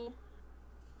 52,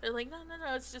 they're like, no,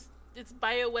 it's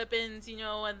bioweapons,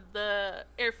 and the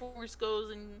Air Force goes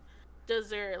and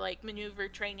does their, like, maneuver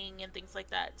training and things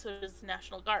like that. So does the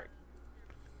National Guard.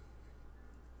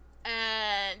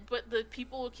 But the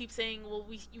people will keep saying, well,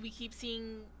 we keep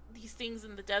seeing these things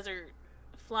in the desert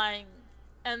flying,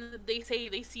 and they say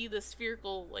they see the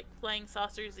spherical, like, flying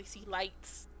saucers. They see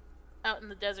lights out in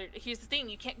the desert. Here's the thing: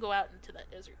 you can't go out into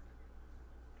that desert.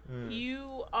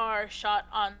 You are shot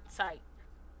on sight.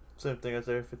 Same thing as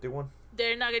Area 51.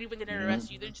 They're not even going to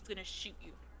arrest you. They're just going to shoot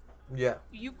you. Yeah.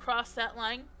 You cross that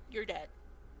line, you're dead.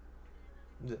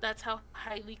 Yeah. That's how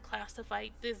highly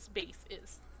classified this base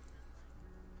is.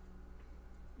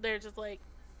 They're just like,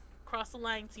 cross the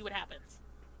line, see what happens.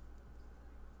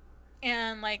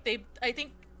 And like I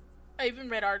think I even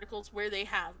read articles where they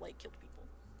have like killed people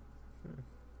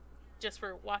just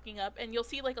for walking up. And you'll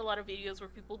see like a lot of videos where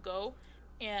people go,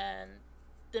 and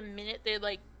the minute they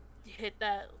like hit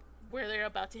that, where they're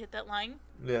about to hit that line,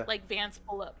 like vans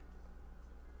pull up.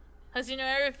 Because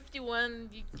Area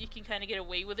 51, you can kind of get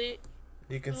away with it.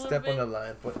 You can step on the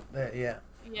line, but yeah.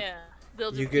 Yeah,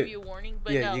 they'll just give you a warning.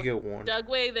 But no, you get warned.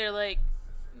 Dugway, they're like,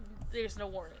 there's no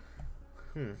warning.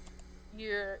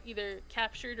 You're either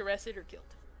captured, arrested, or killed.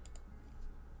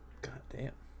 God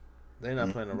damn. They're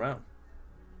not playing around.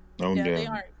 Oh, yeah, damn. they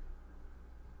aren't.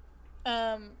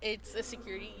 It's a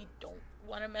security you don't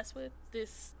want to mess with.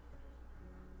 This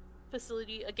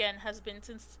facility, again, has been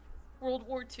since World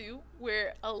War II,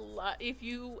 where if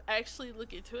you actually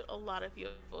look into it, a lot of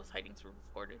UFO sightings were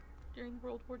reported during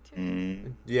World War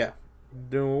II. Yeah.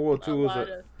 During World War II,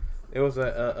 it was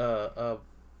a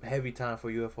heavy time for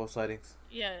UFO sightings.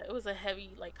 Yeah, it was a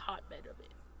heavy, like, hotbed of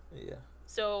it. Yeah.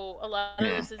 So a lot of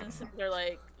the citizens are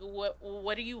like,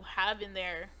 what do you have in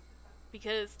there?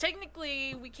 Because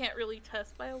technically we can't really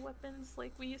test bioweapons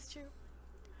like we used to.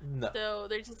 No. So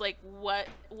they're just like, what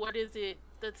is it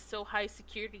that's so high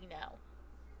security now?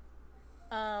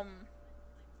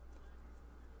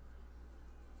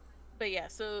 But yeah,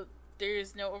 so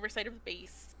there's no oversight of the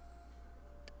base.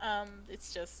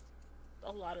 It's just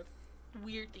a lot of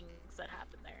weird things that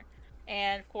happen there.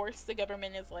 And of course the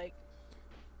government is like,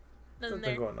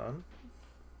 Something going on.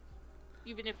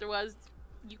 Even if there was,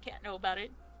 you can't know about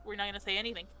it. We're not going to say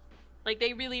anything. Like,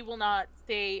 they really will not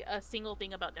say a single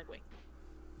thing about Dugway.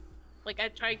 Like, I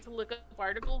tried to look up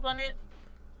articles on it.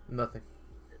 Nothing.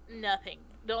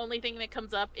 The only thing that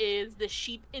comes up is the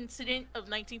sheep incident of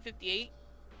 1958.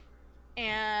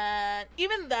 And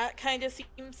even that kind of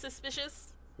seems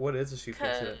suspicious. What is a sheep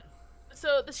incident?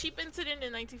 So, the sheep incident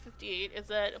in 1958 is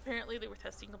that apparently they were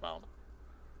testing a bomb.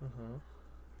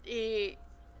 They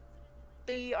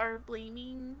are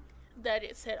blaming that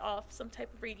it set off some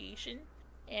type of radiation,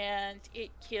 and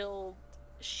it killed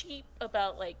sheep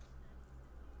about like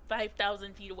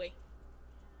 5,000 feet away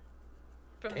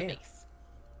from the base.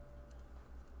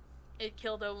 It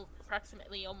killed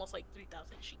approximately almost like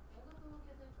 3,000 sheep.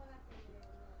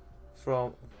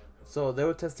 So they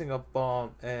were testing a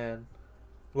bomb, and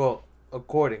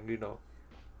according to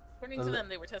them,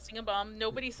 they were testing a bomb.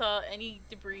 Nobody saw any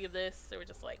debris of this. They were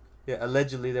just like,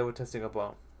 allegedly they were testing a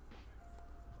bomb.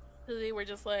 So they were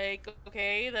just like,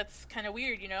 okay, that's kind of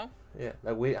weird, Yeah,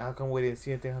 like, wait, how come we didn't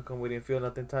see anything? How come we didn't feel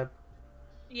nothing type?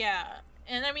 Yeah,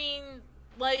 and I mean,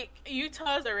 like,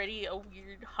 Utah's already a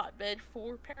weird hotbed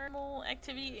for paranormal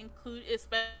activity,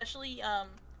 especially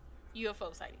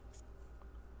UFO sightings.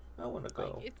 I want to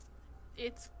go. Like,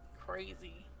 it's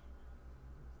crazy.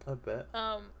 I bet.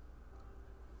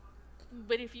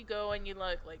 But if you go and you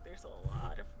look, like, there's a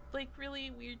lot of, like,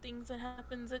 really weird things that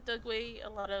happens at Dugway. A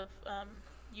lot of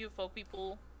UFO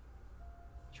people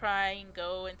try and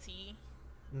go and see.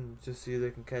 Just see if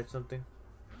they can catch something.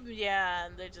 Yeah,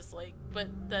 and they're just like, but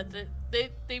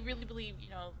they really believe, you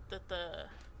know, that the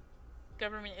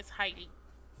government is hiding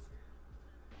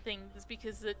things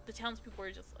because the townspeople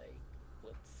are just like,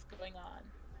 what's going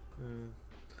on?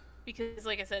 Because,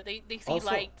 like I said, they see also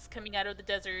lights coming out of the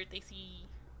desert. They see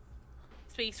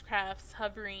spacecrafts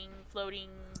hovering, floating.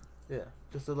 Yeah,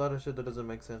 just a lot of shit that doesn't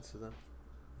make sense to them.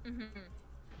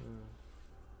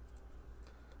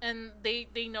 And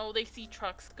they know they see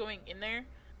trucks going in there,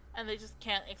 and they just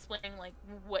can't explain, like,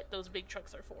 what those big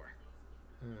trucks are for.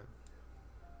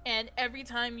 And every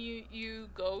time you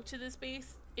go to this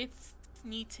base, it's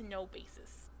need-to-know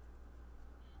basis.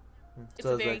 It's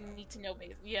so a very like, need-to-know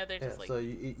base. Yeah, they're just like... So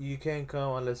you can't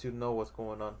come unless you know what's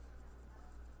going on.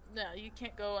 No, you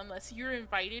can't go unless you're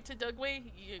invited to Dugway.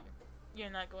 You're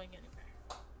not going anywhere.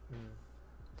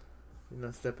 You're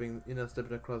not stepping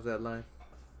across that line.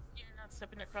 You're not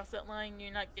stepping across that line.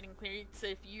 You're not getting clearance. So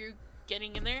if you're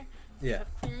getting in there, yeah, you have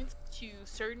clearance to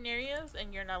certain areas,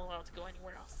 and you're not allowed to go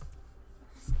anywhere else.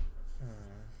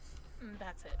 And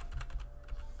that's it.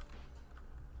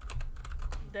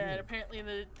 That apparently,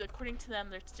 according to them,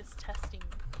 they're just testing.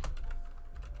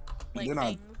 Like,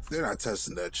 they're not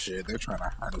testing that shit. They're trying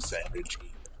to harness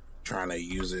energy, trying to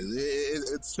use it.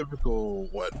 It's typical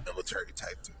military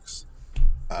tactics.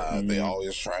 They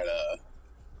always try to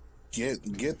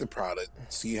get the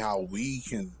product, see what we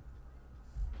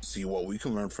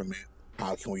can learn from it.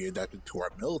 How can we adapt it to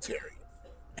our military,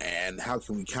 and how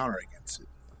can we counter against it?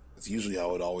 That's usually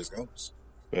how it always goes.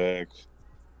 Facts.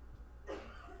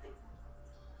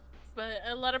 But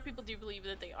a lot of people do believe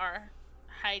that they are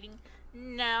hiding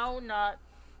now. Not,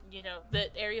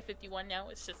 that Area 51 now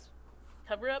is just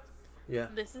cover up. Yeah.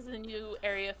 This is a new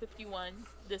Area 51.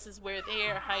 This is where they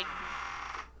are hiding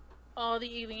all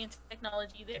the alien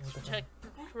technology, the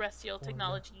extraterrestrial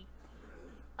technology.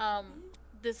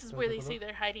 This is where they say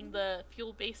they're hiding the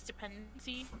fuel-based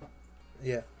dependency.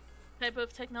 Yeah. Type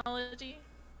of technology.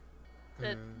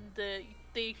 That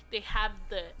they have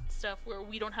the stuff where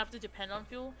we don't have to depend on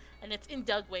fuel, and it's in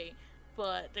Dugway,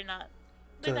 but they're not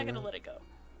gonna let it go.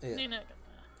 Yeah.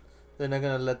 They're not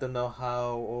gonna let them know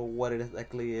how or what it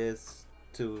exactly is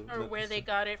or where they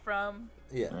got it from.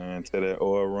 Yeah. Until that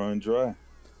oil run dry.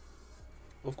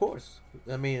 Of course.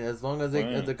 I mean, as long as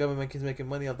the government keeps making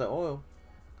money off the oil,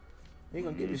 they ain't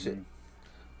gonna give you shit.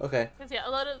 Okay. Because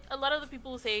a lot of the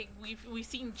people say we've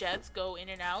seen jets go in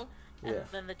and out, and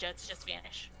then the jets just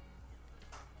vanish.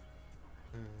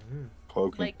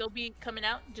 Okay. Like, they'll be coming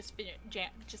out, just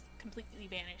completely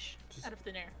vanish out of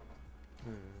thin air.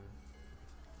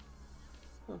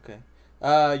 Okay.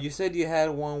 You said you had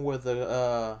one where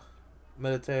the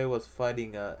military was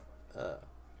fighting No,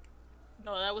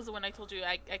 that was the one I told you.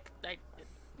 I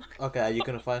Okay, you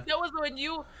couldn't find. That was the one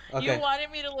you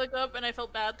wanted me to look up, and I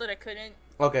felt bad that I couldn't.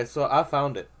 Okay, so I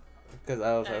found it because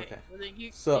I was like, okay.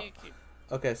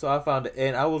 Okay, so I found it,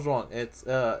 and I was wrong. It's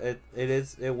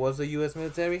it was a U.S.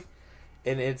 military,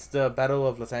 and it's the Battle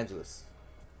of Los Angeles.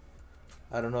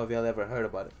 I don't know if y'all ever heard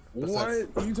about it. What?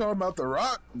 You talking about The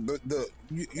Rock?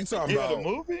 You talking about the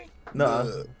movie?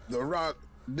 No, the Rock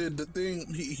did the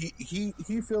thing.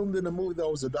 He filmed in a movie that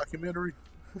was a documentary.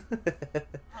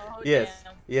 Yes,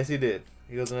 he did.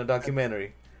 He was in a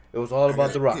documentary. It was all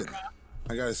about The Rock.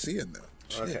 I gotta see it now.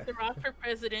 Okay. The Rock for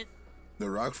president. The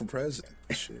Rock for president.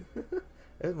 Shit.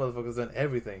 This motherfucker's done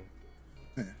everything.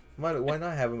 Why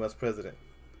not have him as president?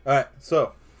 Alright,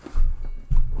 so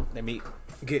let me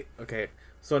get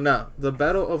so now the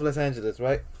Battle of Los Angeles,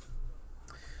 right?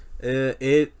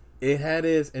 It had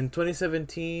its in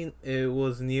 2017. It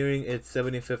was nearing its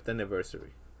 75th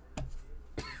anniversary.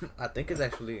 I think it's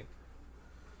actually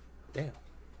damn.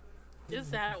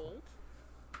 Is that old?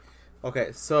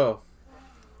 Okay, so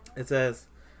it says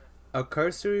a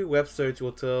cursory web search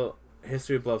will tell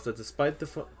history buffs that despite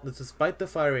the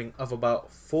firing of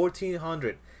about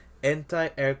 1,400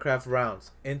 anti-aircraft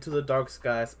rounds into the dark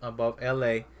skies above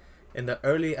LA in the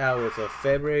early hours of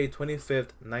February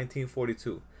 25th,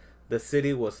 1942, the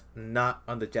city was not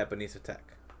under Japanese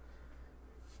attack.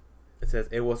 It says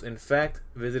it was in fact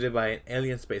visited by an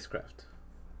alien spacecraft.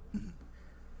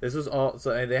 This was all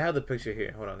and they have the picture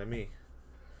here. Hold on, let me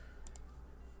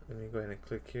go ahead and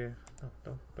click here.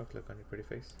 No, don't click on your pretty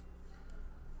face.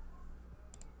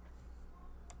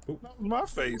 My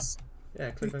face. Yeah,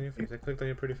 I clicked on your face. I clicked on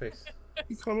your pretty face.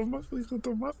 You called my face. Clicked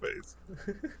on my face.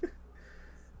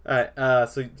 Alright,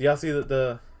 so do y'all see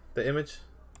the image?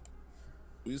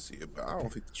 We see it, but I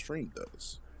don't think the stream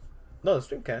does. No, the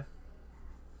stream can.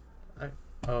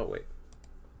 Oh wait.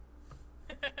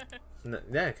 No,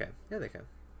 yeah, I can. Yeah, they can.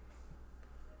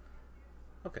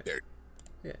 Okay. There.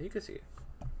 Yeah, you can see it.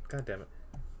 God damn it.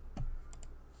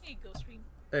 There you go, stream.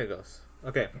 There it goes.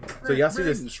 Okay. So y'all see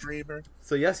this streamer?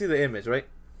 So y'all see the image, right?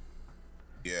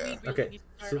 Yeah. We really Okay, need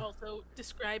to start also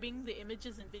describing the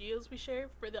images and videos we share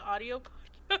for the audio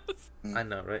podcast. I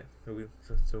know, right?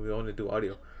 So we only do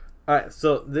audio. All right.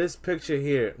 So this picture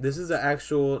here, this is the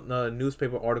actual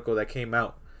newspaper article that came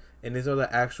out, and these are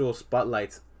the actual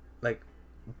spotlights, like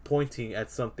pointing at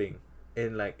something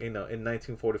in in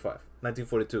 1945,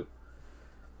 1942.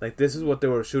 Like this is what they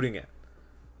were shooting at,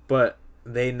 but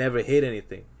they never hit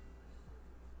anything.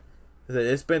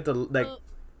 They spent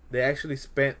they actually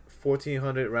spent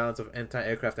 1,400 rounds of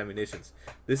anti-aircraft ammunition.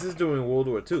 This is during World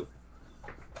War II.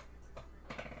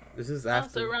 This is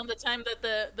after. Also around the time that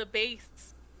the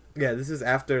base. Yeah, this is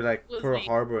after like Pearl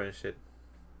Harbor and shit.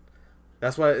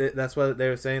 That's why they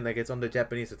were saying like it's on the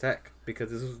Japanese attack, because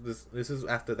this is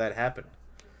after that happened.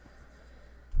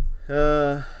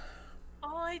 Oh,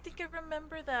 I think I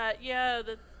remember that. Yeah,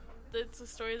 that's a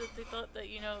story that they thought that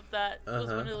that was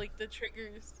one of like the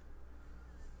triggers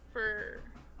for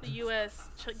the U.S.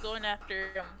 going after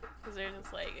them, because they're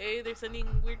just like, hey, they're sending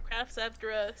weird crafts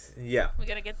after us. Yeah, we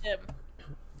gotta get them.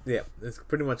 Yeah, it's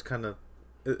pretty much kind of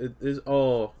it is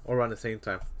all around the same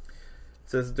time. It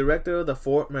says director of the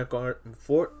Fort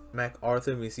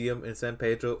MacArthur Museum in San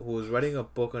Pedro, who is writing a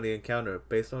book on the encounter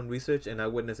based on research and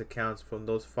eyewitness accounts from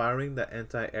those firing the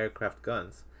anti-aircraft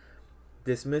guns,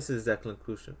 dismisses that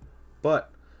conclusion.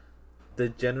 But the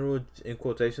general, in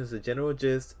quotations, the general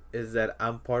gist is that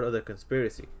I'm part of the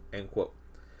conspiracy, end quote.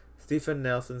 Stephen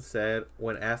Nelson said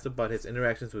when asked about his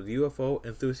interactions with UFO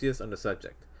enthusiasts on the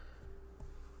subject.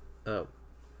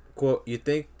 Quote, you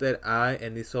think that I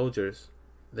and these soldiers,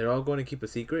 they're all going to keep a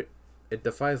secret? It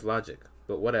defies logic,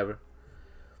 but whatever.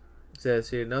 It says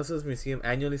here, Nelson's museum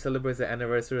annually celebrates the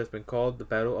anniversary has been called the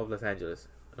Battle of Los Angeles,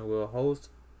 and will host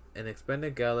an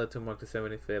expanded gala to mark the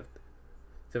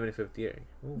 75th year.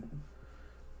 Ooh.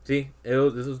 See,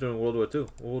 this was during World War II.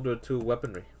 World War II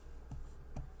weaponry.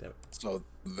 Damn it. So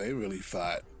they really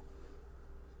thought.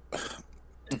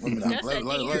 Let me not think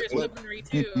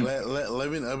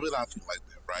like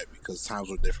that, right? Because times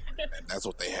were different, and that's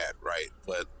what they had, right?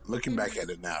 But looking back at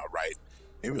it now, right,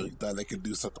 they really thought they could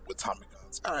do something with Tommy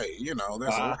guns. All right, there's a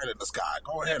rocket in the sky.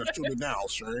 Go ahead and shoot it down,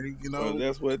 sure. Well,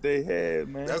 that's what they had,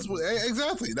 man. That's what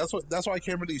exactly. That's why I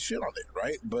can't really shit on it,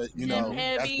 right? But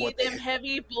them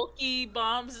heavy, bulky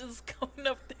bombs is going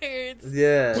up there.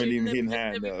 Yeah, wasn't even getting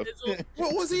high enough.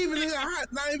 What was even high?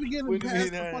 Not even getting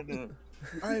past.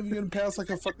 I ain't even getting past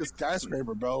like a fucking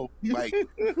skyscraper, bro. Like,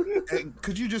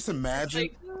 could you just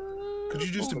imagine? Could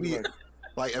you just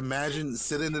imagine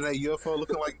sitting in that UFO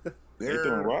looking like they're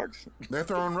throwing rocks? They're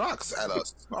throwing rocks at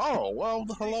us. Oh well,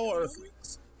 hello,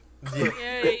 Earthlings.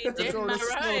 Yeah, you did my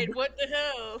ride. What the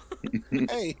hell?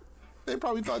 Hey, they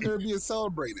probably thought they were being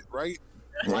celebrated, right?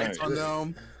 Lights on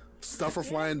them, stuff are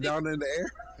flying down in the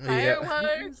air.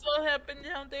 Fireworks all happen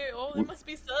down there. Oh, they must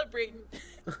be celebrating.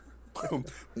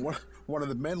 One of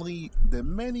the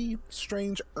many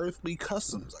strange earthly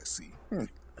customs I see.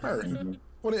 Earth.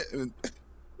 What it?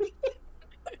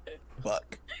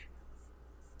 Fuck.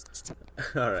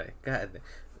 All right, God.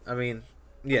 I mean,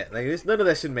 yeah, like none of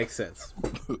that should make sense.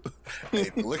 Hey,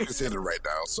 the liquor's hitting right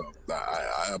now, so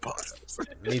I apologize.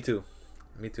 Me too.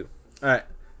 All right.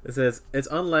 It says it's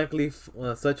unlikely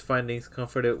such findings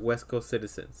comforted West Coast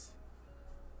citizens.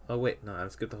 Oh wait, no, I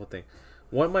skipped the whole thing.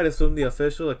 One might assume the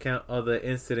official account of the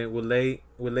incident would lay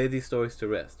these stories to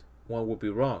rest. One would be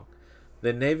wrong.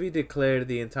 The Navy declared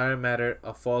the entire matter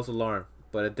a false alarm,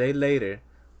 but a day later,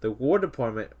 the War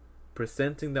Department,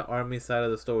 presenting the Army side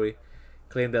of the story,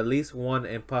 claimed at least 1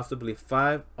 and possibly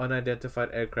 5 unidentified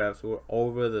aircrafts were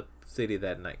over the city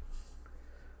that night.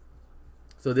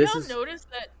 So this is. Notice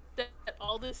that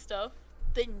all this stuff,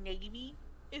 the Navy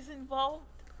is involved.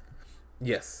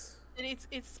 Yes. And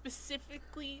it's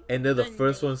specifically. And they're the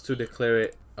first ones to declare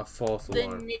it a false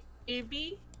alarm. The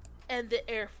Navy and the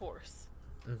Air Force.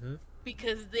 Mm-hmm.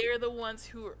 Because they're the ones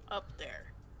who are up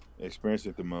there. Experience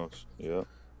it the most. Yep.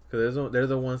 Because they're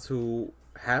the ones who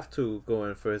have to go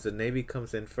in first. The Navy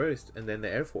comes in first, and then the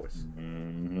Air Force.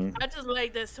 Mm-hmm. I just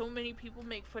like that so many people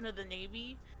make fun of the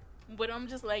Navy, but I'm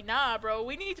just like, nah, bro.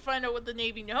 We need to find out what the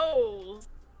Navy knows.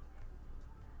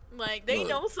 Like they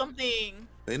know something.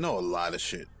 They know a lot of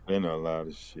shit.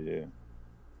 That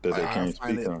they can't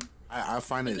speak on. I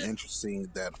find it interesting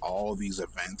that all these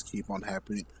events keep on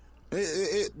happening.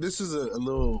 This is a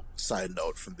little side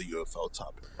note from the UFO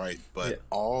topic, right? But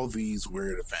all these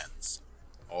weird events,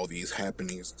 all these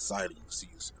happenings and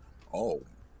sightings,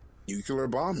 nuclear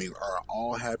bombing are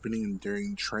all happening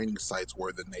during training sites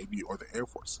where the Navy or the Air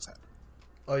Force is at.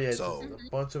 Oh yeah, so just a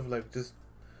bunch of like just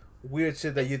weird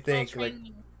shit that you think like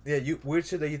weird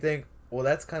shit that you think, well,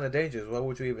 that's kind of dangerous. Why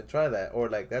would you even try that? Or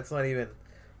like that's not even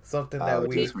something that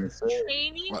we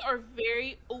training are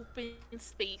very open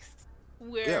space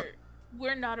where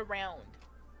we're not around.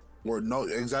 Or no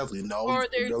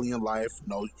civilian life,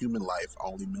 no human life,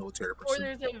 only military pursuit. Or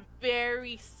there's a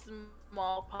very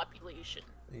small population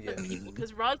of people.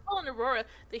 Because Roswell and Aurora,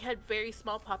 they had very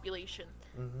small populations,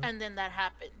 and then that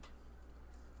happened.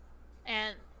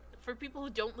 And for people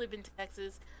who don't live in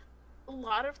Texas, a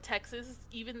lot of Texas,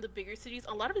 even the bigger cities,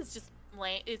 a lot of it's just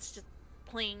land. It's just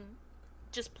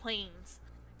plains.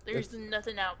 There's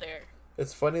nothing out there.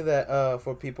 It's funny that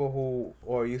for people who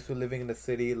are used to living in a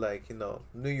city like, you know,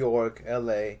 New York,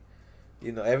 LA,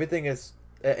 you know, everything is,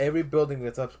 every building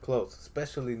is up close,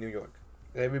 especially New York.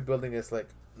 Every building is like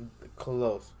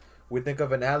close. We think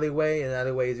of an alleyway, and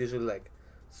alleyway is usually like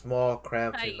small,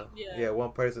 cramped, you know. Yeah,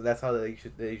 one person. That's how they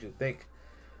should think.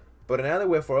 But an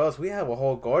alleyway for us, we have a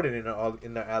whole garden in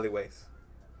our alleyways.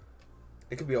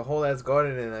 It could be a whole ass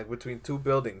garden in like between two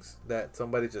buildings that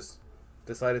somebody just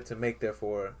decided to make there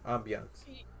for ambiance.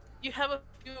 You have a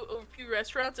few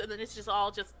restaurants, and then it's just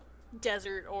all just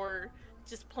desert or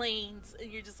just plains,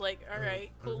 and you're just like, all right,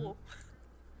 cool.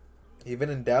 Even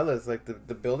in Dallas, like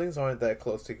the buildings aren't that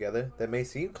close together. They may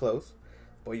seem close,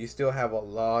 but you still have a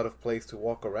lot of place to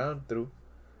walk around through.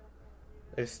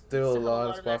 There's still a lot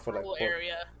of spot for like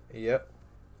area. Yep.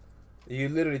 You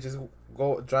literally just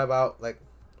drive out like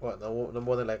what, no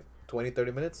more than like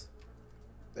 20-30 minutes.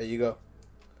 There you go.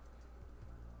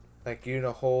 Like you're in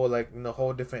a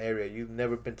whole different area. You've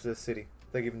never been to the city.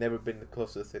 Like you've never been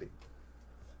close to the city.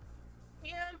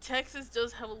 Yeah, Texas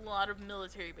does have a lot of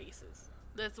military bases.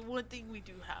 That's one thing we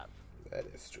do have. That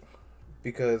is true.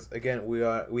 Because again,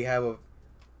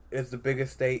 it's the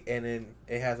biggest state, and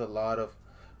it has a lot of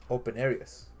open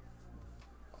areas.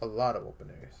 A lot of open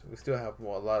areas. We still have a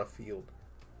lot of field.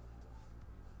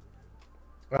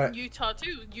 Right. Utah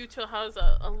too. Utah has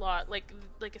a lot. Like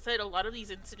I said, a lot of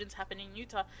these incidents happen in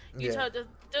Utah. Utah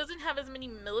doesn't have as many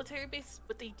military bases,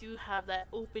 but they do have that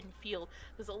open field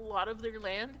because a lot of their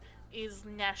land is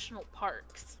national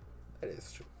parks. That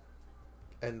is true.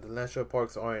 And the national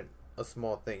parks aren't a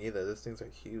small thing either. Those things are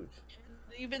huge.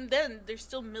 Even then, they're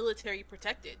still military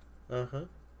protected. All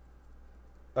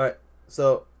right.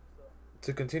 So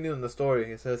to continue in the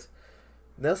story, it says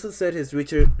Nelson said his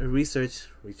research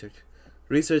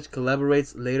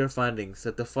corroborates later findings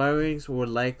that the firings were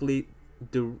likely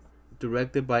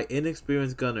directed by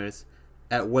inexperienced gunners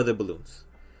at weather balloons.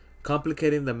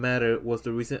 Complicating the matter was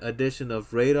the recent addition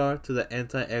of radar to the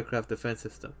anti-aircraft defense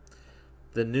system.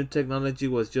 The new technology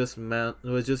was just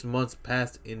months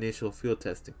past initial field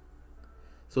testing.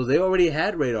 So they already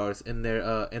had radars in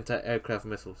their anti-aircraft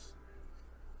missiles.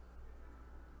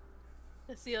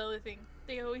 That's the other thing.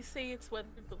 They always say it's weather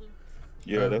balloons.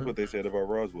 Yeah, that's what they said about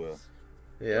Roswell.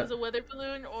 Yeah. It was a weather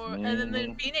balloon, and then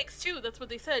the Phoenix too. That's what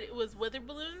they said. It was weather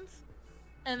balloons,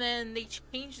 and then they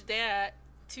changed that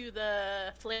to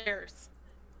the flares.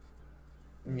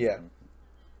 Yeah.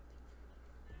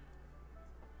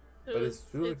 So but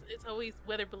it's always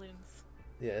weather balloons.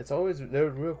 Yeah, it's always they're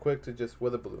real quick to just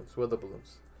weather balloons.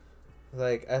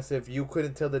 Like as if you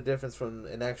couldn't tell the difference from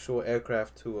an actual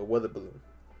aircraft to a weather balloon.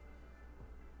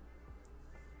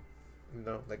 You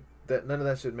know, like that. None of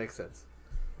that should make sense.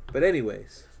 But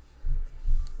anyways,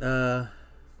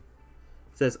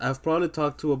 says I've probably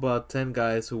talked to about 10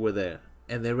 guys who were there,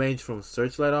 and they range from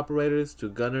searchlight operators to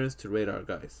gunners to radar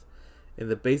guys. And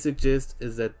the basic gist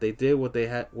is that they did what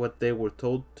they were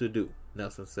told to do,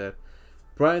 Nelson said.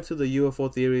 Prior to the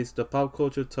UFO theories, the pop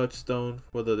culture touchstone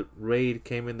for the raid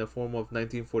came in the form of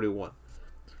 1941.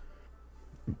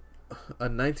 A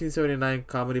 1979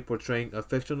 comedy portraying a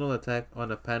fictional attack on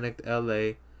a panicked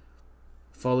LA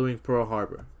following Pearl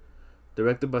Harbor.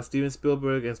 Directed by Steven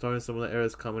Spielberg and starring some of the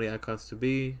era's comedy icons to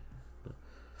be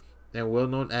and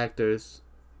well-known actors,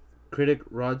 critic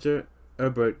Roger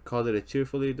Ebert called it a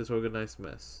cheerfully disorganized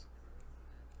mess.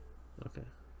 Okay.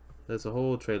 There's a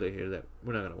whole trailer here that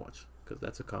we're not going to watch because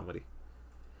that's a comedy.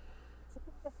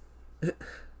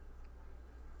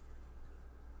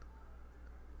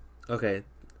 Okay,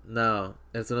 now,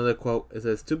 it's another quote. It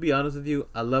says, "To be honest with you,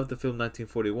 I love the film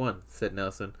 1941, said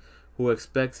Nelson, who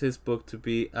expects his book to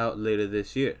be out later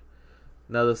this year.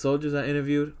 Now, the soldiers I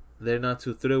interviewed, they're not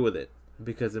too thrilled with it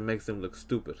because it makes them look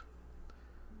stupid."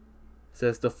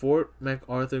 Says the Fort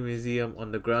MacArthur Museum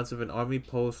on the grounds of an army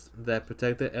post that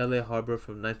protected LA Harbor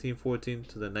from 1914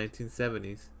 to the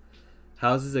 1970s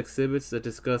houses exhibits that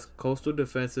discuss coastal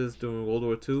defenses during World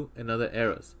War II and other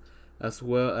eras, as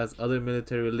well as other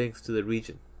military links to the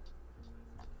region.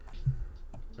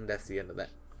 And that's the end of that.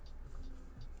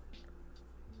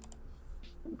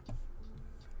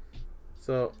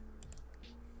 So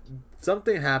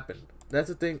something happened. That's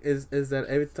the thing is that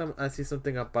every time I see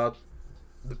something about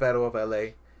the Battle of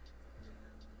LA,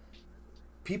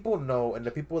 people know, and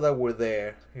the people that were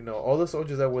there, you know, all the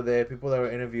soldiers that were there, people that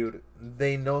were interviewed,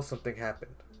 they know something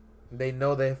happened. They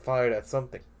know they fired at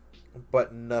something,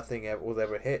 but nothing was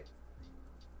ever hit.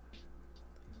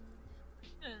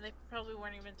 And they probably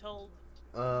weren't even told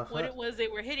what it was they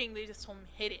were hitting. They just told them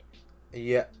hit it.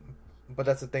 Yeah, but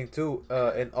that's the thing too.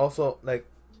 And also, like,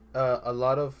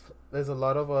 there's a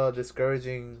lot of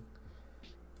discouraging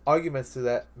arguments to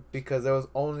that, because there was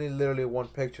only literally one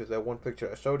picture. That one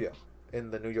picture I showed you in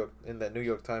the New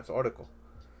York Times article.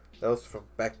 That was from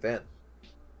back then,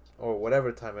 or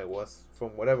whatever time it was,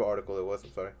 from whatever article it was.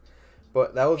 I'm sorry,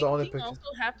 but that was the only picture.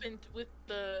 Also happened with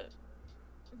the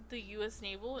U.S.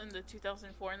 Naval in the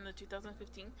 2004 and the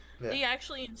 2015. Yeah. They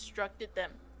actually instructed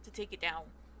them to take it down.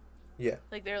 Yeah.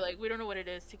 Like, they're like, we don't know what it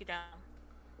is, take it down.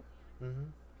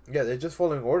 Mm-hmm. Yeah, they're just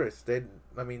following orders.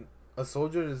 A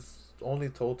soldier is only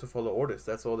told to follow orders.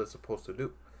 That's all they're supposed to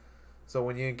do. So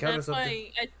when you encounter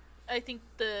something... Why I think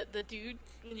the dude,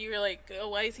 when you were like, oh,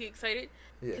 why is he excited?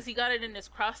 Because he got it in his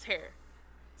crosshair,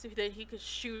 so that he could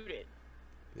shoot it.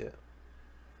 Yeah.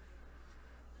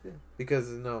 Yeah. Because,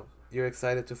 you're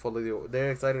excited to follow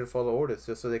they're excited to follow orders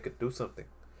just so they could do something.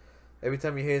 Every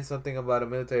time you hear something about a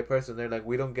military person, they're like,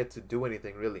 we don't get to do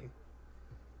anything, really.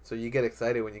 So you get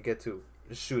excited when you get to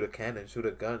shoot a cannon, shoot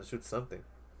a gun, shoot something.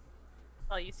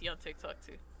 Oh, you see on TikTok,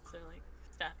 too. So, like,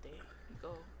 staff day. You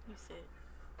go, you sit,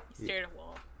 you stare at a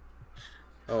wall.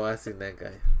 Oh, I seen that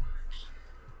guy.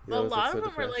 Well, a lot of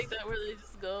them are like that, where they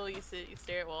just go, you sit, you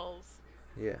stare at walls.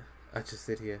 Yeah, I just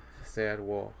sit here, stare at a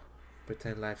wall,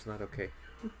 pretend life's not okay.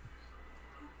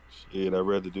 Shit, I'd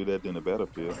rather do that than the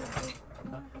battlefield.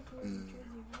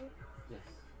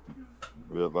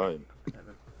 Real life.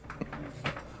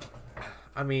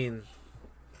 I mean,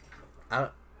 I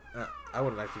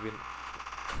wouldn't like to be.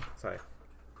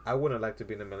 I wouldn't like to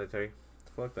be in the military.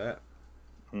 Fuck that.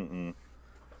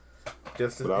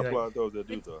 But I applaud those that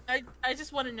do, though. I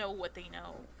just want to know what they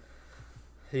know.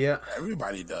 Yeah,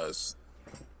 everybody does.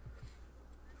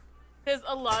 Because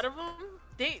a lot of them,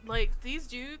 these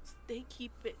dudes, they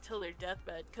keep it till their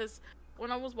deathbed. Because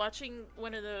when I was watching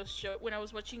one of those shows, when I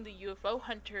was watching the UFO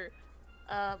Hunter,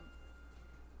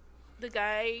 the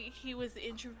guy he was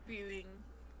interviewing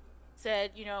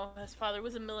said, his father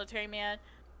was a military man.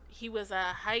 He was a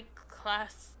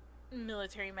high-class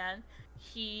military man.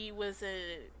 He was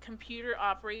a computer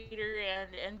operator and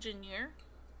engineer.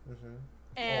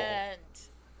 And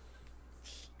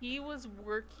he was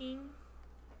working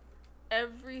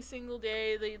every single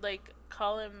day. They'd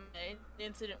call him, an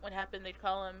incident would happen, they'd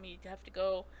call him, he'd have to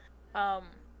go.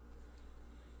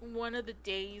 One of the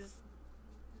days,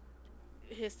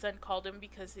 his son called him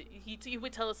because he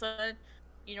would tell his son,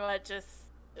 you know what,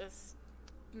 just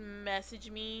message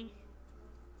me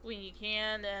when you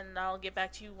can, and I'll get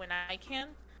back to you when I can.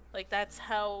 Like, that's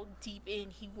how deep in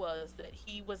he was, that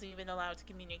he wasn't even allowed to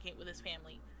communicate with his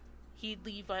family. He'd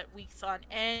leave at weeks on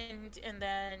end, and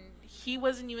then he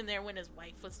wasn't even there when his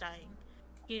wife was dying.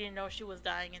 He didn't know she was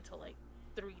dying until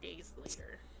 3 days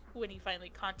later, when he finally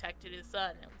contacted his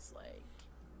son. And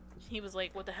he was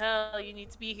like, what the hell, you need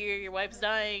to be here, your wife's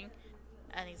dying.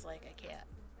 And he's like, I can't.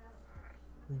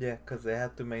 Yeah, because they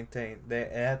had to be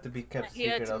kept secret. He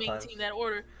had to maintain that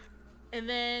order. And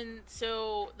then,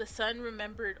 so the son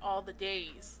remembered all the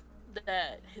days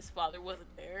that his father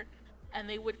wasn't there, and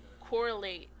they would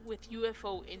correlate with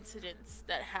UFO incidents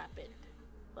that happened,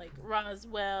 like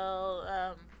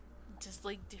Roswell, just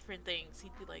different things.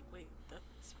 He'd be like, wait,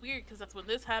 that's weird, because that's when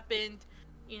this happened,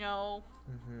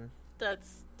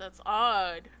 that's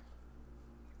odd.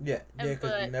 Yeah,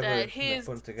 because you never put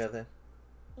them together.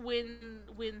 When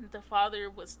the father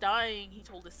was dying, he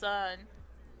told his son,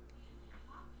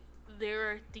 there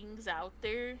are things out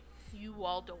there you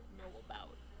all don't know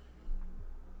about.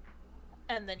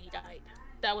 And then he died.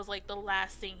 That was the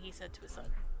last thing he said to his son.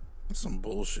 That's some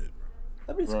bullshit,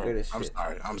 bro. I'd be scared as shit.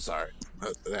 I'm sorry.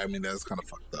 I mean, that's kind of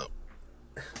fucked up.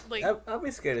 I'd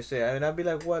be scared as shit. I mean, I'd be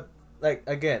like, what?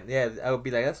 Again, yeah, I would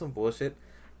be like, that's some bullshit.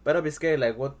 But I'd be scared,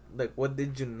 what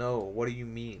did you know? What do you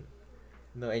mean?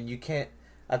 And you can't.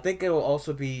 I think it will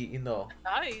also be,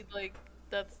 died,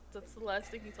 that's the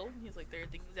last thing he told me. He's like, there are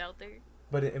things out there.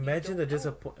 But imagine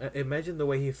imagine the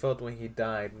way he felt when he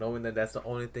died, knowing that that's the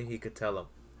only thing he could tell him.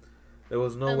 There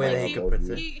was no and, way like, that he could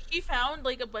protect. He found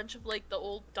like a bunch of like the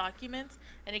old documents,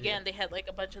 and again they had like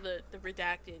a bunch of the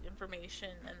redacted information,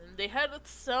 and then they had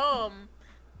some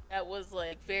that was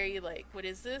like very like, what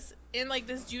is this? And like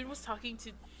this dude was talking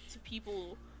to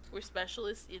people who were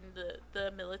specialists in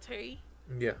the military.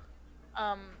 Yeah.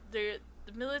 The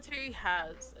military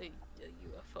has a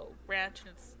UFO branch,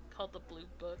 and it's called the Blue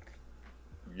Book.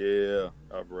 Yeah,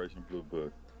 Operation Blue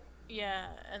Book. Yeah,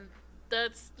 and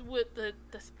that's what the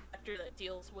sector that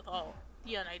deals with all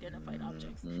the unidentified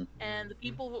objects. And the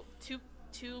people,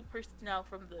 two personnel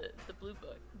from the Blue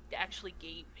Book actually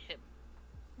gave him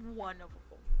one of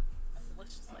them. And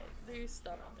let's just like, there's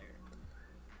stuff out there.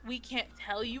 We can't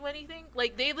tell you anything.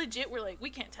 Like, they legit were like, we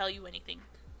can't tell you anything.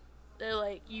 They're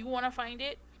like, you want to find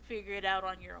it? Figure it out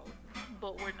on your own.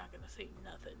 But we're not going to say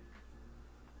nothing.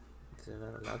 They're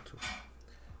not allowed to.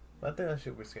 I think that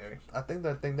shit was scary. I think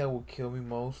the thing that would kill me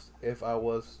most if I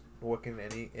was working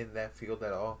in that field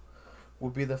at all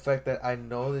would be the fact that I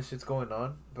know this shit's going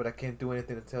on, but I can't do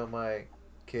anything to tell my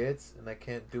kids, and I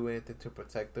can't do anything to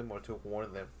protect them or to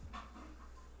warn them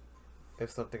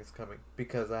if something's coming,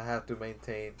 because I have to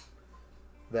maintain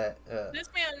that. This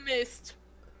man missed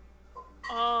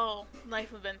all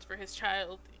life events for his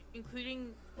child,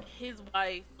 including his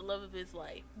wife, the love of his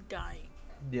life, dying.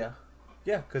 Yeah.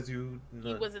 Yeah, because he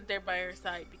wasn't there by her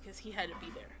side because he had to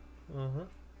be there.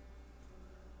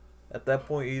 At that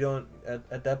point, you don't.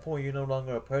 At that point, you're no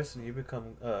longer a person. You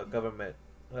become government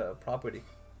property.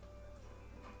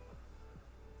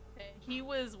 And he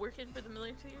was working for the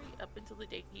military up until the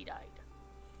day he died.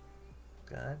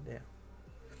 God damn.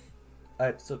 All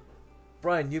right, so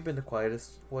Brian, you've been the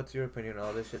quietest. What's your opinion on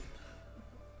all this shit?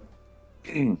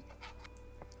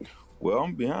 Well,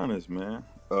 I'm gonna be honest, man.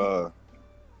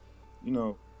 You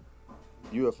know,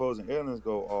 UFOs and aliens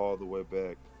go all the way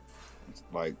back,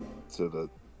 like to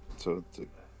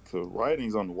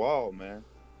writings on the wall, man,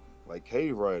 like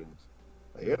cave writings.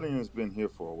 Like, aliens been here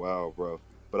for a while, bro.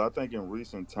 But I think in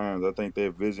recent times, I think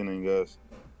they're visiting us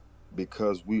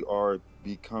because we are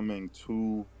becoming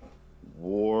too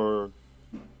war-minded.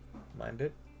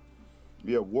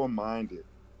 Yeah, war-minded.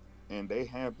 And they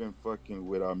have been fucking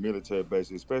with our military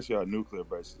bases, especially our nuclear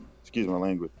bases. Excuse my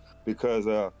language. Because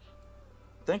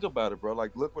think about it, bro.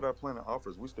 Like, look what our planet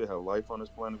offers. We still have life on this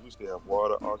planet. We still have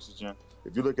water, oxygen.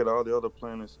 If you look at all the other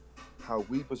planets, how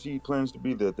we perceive planets to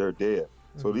be, that they're dead.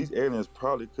 So these aliens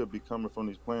probably could be coming from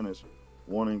these planets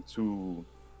wanting to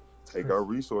take our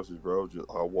resources, bro. Just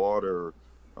our water,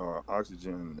 our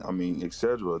oxygen, I mean,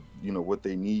 etc. You know, what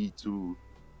they need to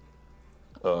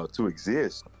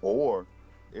exist. Or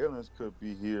aliens could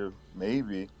be here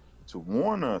maybe to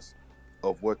warn us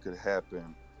of what could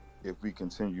happen if we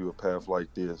continue a path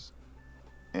like this.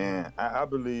 And I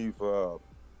believe the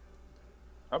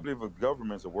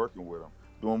governments are working with them.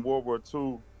 During World War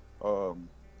II,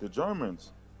 the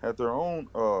Germans had their own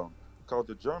called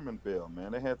the German Bell,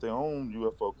 man. They had their own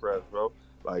UFO craft, bro.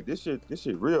 Like, this shit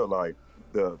real. Like,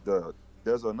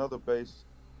 there's another base,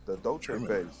 the Deutsche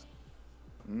base.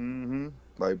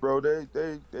 Like, bro,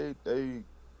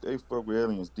 they fuck with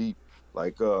aliens deep.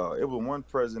 Like, it was one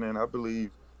president, I believe,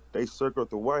 they circled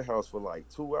the White House for like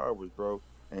 2 hours, bro,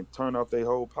 and turned off their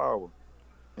whole power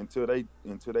until they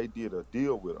did a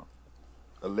deal with them,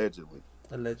 allegedly.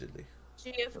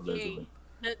 JFK. Allegedly.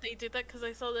 That they did that because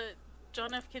I saw that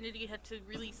John F. Kennedy had to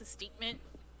release a statement.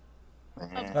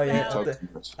 Oh yeah,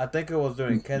 I think it was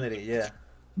during Kennedy. Yeah.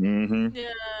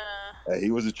 Yeah. Hey,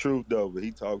 he was the truth though, but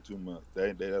he talked too much.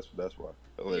 That's why.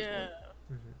 Allegedly. Yeah.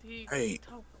 He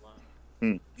talked a lot.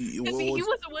 He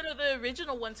was one of the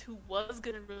original ones who was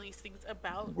gonna release things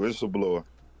about whistleblower.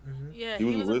 Yeah, he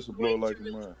was a whistleblower like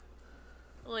mine.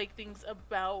 Like things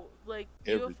about like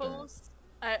everything. UFOs.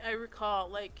 I recall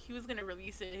like he was gonna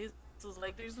release it. His was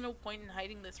like, "There's no point in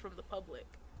hiding this from the public."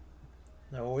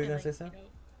 Now, what were you gonna say, Sam?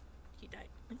 He died.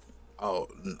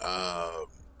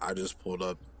 I just pulled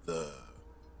up the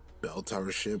Bell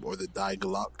Tower ship, or the Die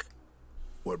Glock,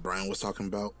 what Brian was talking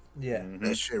about. Yeah,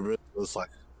 that shit really looks like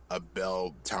a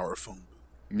Bell Tower phone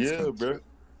booth. Yeah, bro.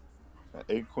 An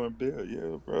Acorn Bell,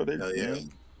 yeah, bro. Yeah.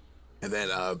 And then,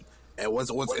 and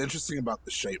what's interesting about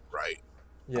the shape, right?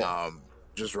 Yeah.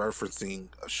 Just referencing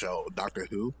a show, Doctor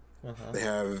Who. They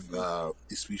have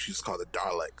these species called the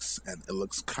Daleks, and it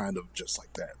looks kind of just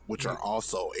like that, which are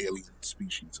also alien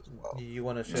species as well. You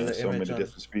want to share the so image? Many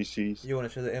different species. You want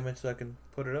to share the image so I can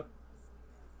put it up?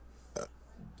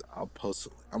 I'll post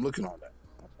it. I'm looking on that.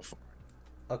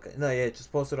 Okay, no, yeah,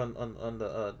 just post it on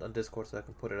the on Discord so I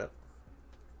can put it up.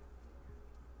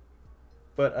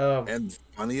 But and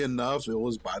funny enough, it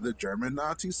was by the German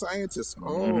Nazi scientists.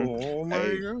 Oh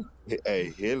my god!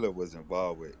 Hey, Hitler was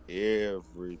involved with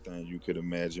everything you could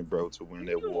imagine, bro, to win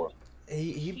that war.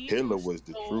 Hitler was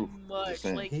the truth. Much.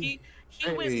 Like he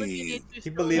went looking into. He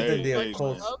believed in the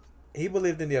occult. He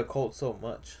believed in the occult so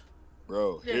much,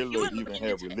 bro. Yeah, Hitler even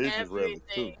had religious relics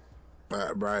too.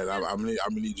 Brian, I'm gonna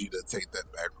need you to take that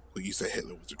back. You said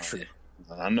Hitler was the truth.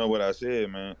 I know what I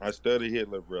said, man. I studied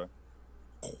Hitler, bro.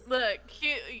 Look,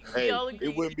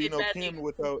 it wouldn't be no Kim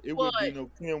without Hitler.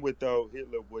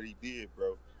 What he did,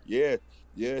 bro. Yeah,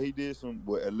 he did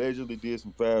allegedly did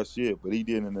some foul shit, but he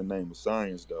did it in the name of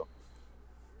science, though.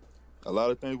 A lot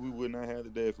of things we would not have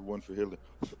today if it wasn't for Hitler.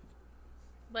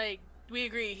 Like, we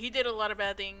agree, he did a lot of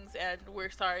bad things, and we're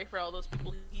sorry for all those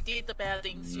people. He did the bad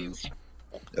things too.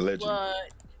 Allegedly.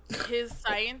 But his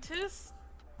scientists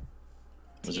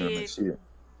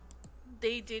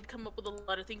they did come up with a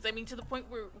lot of things. I mean, to the point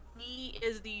where we,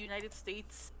 as the United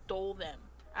States, stole them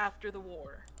after the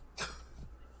war.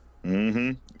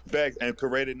 Fact, and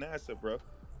created NASA, bro.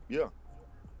 Yeah.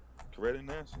 Created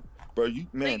NASA. Bro,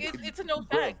 it's a known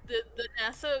fact. The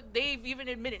NASA, they've even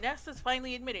admitted, NASA's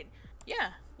finally admitted,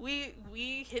 yeah, we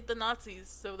hit the Nazis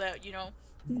so that, you know,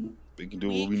 we can do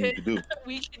what we need to do.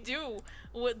 We could do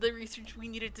what the research we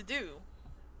needed to do.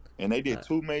 And they did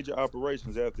 2 major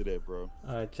operations after that, bro.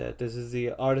 Alright, chat. This is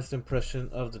the artist impression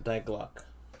of the Die Glock.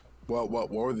 What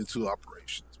were the 2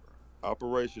 operations, bro?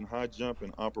 Operation High Jump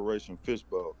and Operation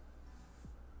Fishbowl.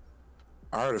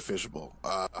 I heard of Fishbowl.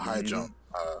 High Jump.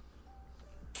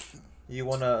 You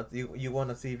wanna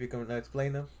see if you can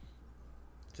explain them?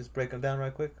 Just break them down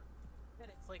right quick.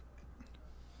 It's like,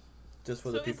 just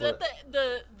for the people. So is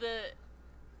that the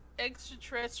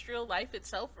extraterrestrial life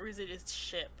itself, or is it a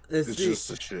ship? It's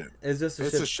just a ship. It's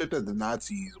a ship that the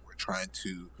Nazis were trying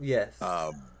to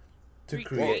to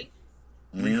create.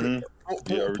 Pull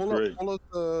up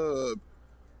the.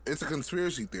 It's a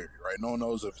conspiracy theory, right? No one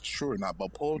knows if it's true or not.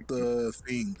 But pull up the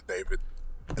thing, David,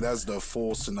 and that's the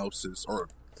full synopsis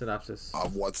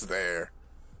of what's there.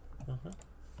 Here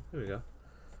we go.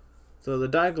 So the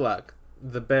Die Glock,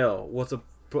 the Bell, was a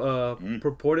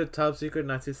purported top secret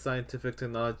Nazi scientific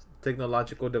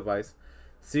technological device,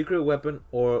 secret weapon,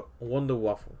 or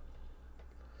Wunderwaffe.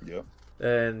 Yeah.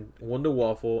 And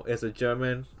Wunderwaffe is a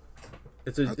German.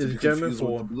 It's German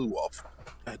for the blue waffle.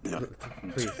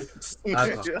 Please,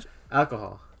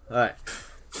 alcohol. All right.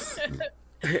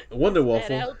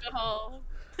 Wunderwaffe.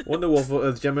 Wunderwaffe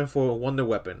is German for wonder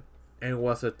weapon, and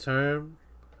was a term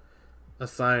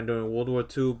assigned during World War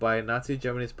II by Nazi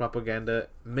Germany's propaganda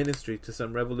ministry to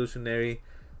some revolutionary,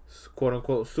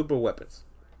 quote-unquote, super weapons.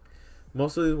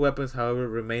 Most of these weapons, however,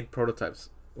 remained prototypes,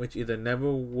 which either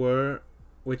never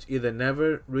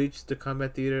reached the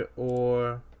combat theater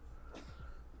or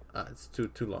it's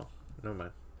too long. Never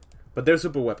mind. But they're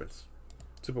super weapons.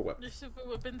 They're super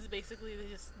weapons. Basically, they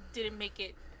just didn't make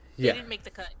it. They didn't make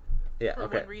the cut. Yeah. For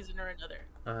one reason or another.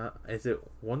 Is it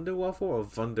Wunderwaffe or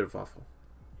Wunderwaffe?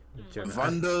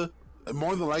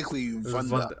 More than likely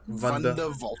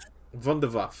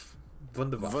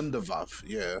Wunderwaffe.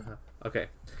 Yeah. Okay.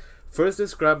 First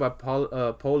described by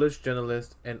Polish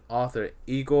journalist and author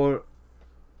Igor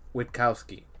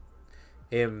Witkowski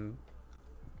in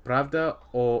Pravda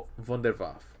o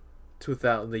Wunderwaffe,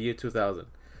 the year 2000.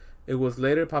 It was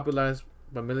later popularized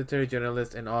by military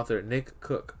journalist and author Nick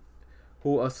Cook,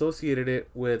 who associated it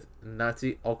with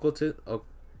Nazi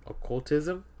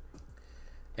occultism,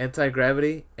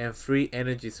 anti-gravity, and free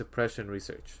energy suppression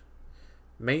research.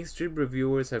 Mainstream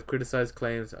reviewers have criticized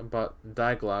claims about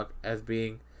Die Glock as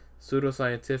being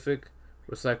pseudoscientific,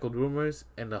 recycled rumors,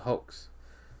 and a hoax.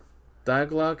 Die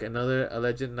Glock and other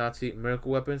alleged Nazi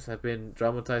miracle weapons have been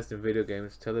dramatized in video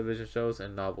games, television shows,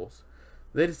 and novels.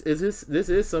 This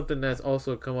is something that's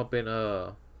also come up in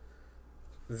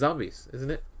Zombies,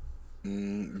 isn't it?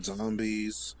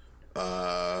 Zombies.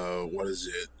 What is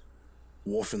it?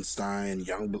 Wolfenstein,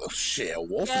 Youngblood. Shit,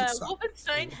 Wolfenstein. Yeah,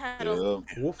 Wolfenstein had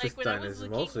Wolfenstein is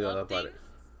mostly all about it.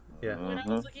 Yeah. When I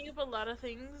was looking up a lot of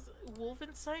things,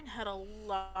 Wolfenstein had a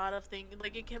lot of things.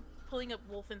 Like, it kept pulling up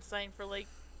Wolfenstein for, like,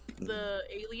 the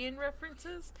alien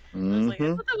references. I was like,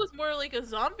 I thought that was more like a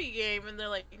zombie game, and they're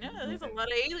like, no, there's a lot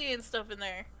of alien stuff in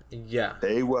there. Yeah.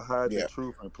 They will hide the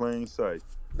truth in plain sight.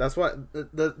 That's why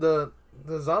the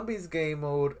Zombies game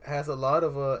mode has a lot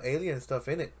of alien stuff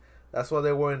in it. That's why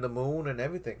they were in the moon and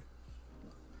everything.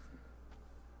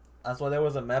 That's why there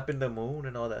was a map in the moon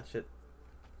and all that shit.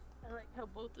 I like how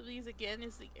both of these, again,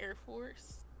 is the Air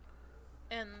Force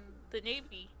and the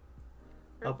Navy.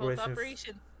 Both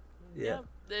operations. Yeah.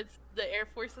 It's the Air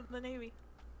Force and the Navy.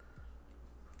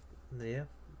 Yeah.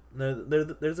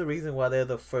 There's a reason why they're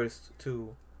the first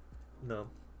to,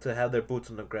 to have their boots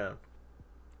on the ground.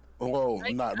 Well,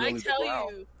 not really. I tell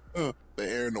you, the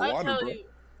air and the water, bro.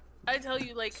 I tell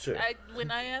you, like, Sure.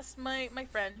 when I asked my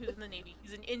friend who's in the Navy,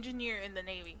 he's an engineer in the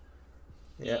Navy.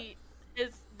 Yeah. He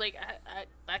is like,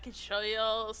 I can show you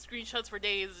all screenshots for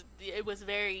days. It was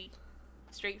very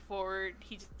straightforward.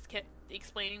 He just kept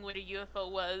explaining what a UFO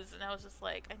was, and I was just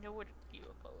like, I know what a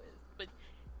UFO is, but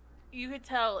you could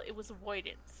tell it was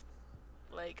avoidance.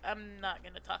 Like, I'm not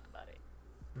gonna talk about it.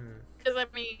 Because, I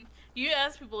mean, you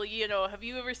ask people, have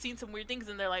you ever seen some weird things?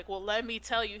 And they're like, well, let me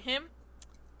tell you, him?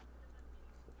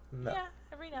 No. Yeah,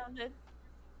 every now and then.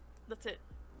 That's it.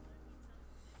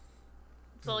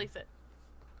 That's all he said.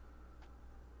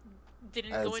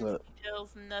 Didn't go into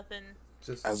details, nothing.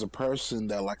 Just as a person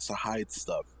that likes to hide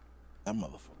stuff, that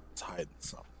motherfucker's hiding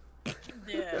something.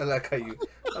 Yeah. I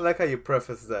like how you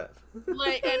preface that.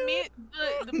 Like, and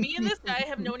me and this guy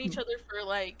have known each other for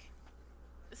like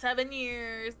 7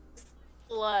 years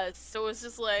plus. So it's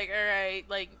just like, all right,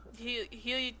 like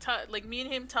he talk, like me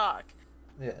and him talk.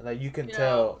 Yeah, like you can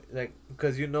tell, like,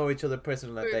 because you know each other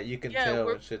personally like that. You can tell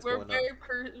when shit's going on.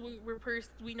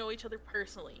 We know each other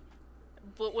personally,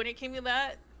 but when it came to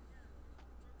that,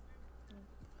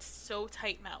 so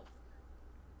tight mouth.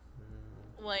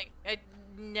 Like, I'd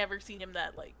never seen him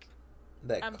that like.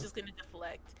 I'm just gonna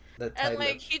deflect. And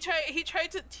like he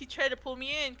tried to pull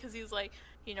me in because he's like,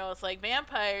 it's like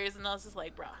vampires, and I was just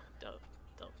like, bruh, don't.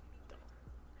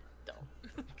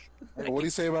 What do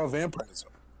you say about vampires?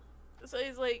 So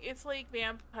he's like, it's like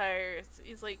vampires.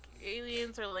 He's like,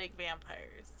 aliens are like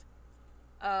vampires.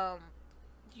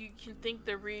 You can think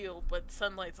they're real, but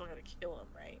sunlight's not gonna kill them,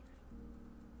 right?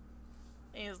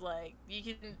 And he's like, you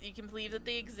can believe that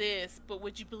they exist, but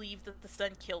would you believe that the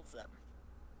sun kills them?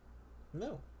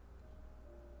 No.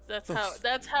 That's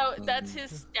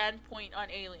his standpoint on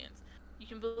aliens. You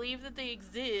can believe that they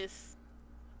exist,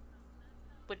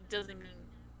 but it doesn't mean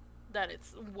that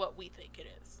it's what we think it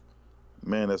is.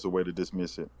 Man, that's a way to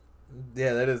dismiss it.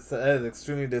 Yeah, that is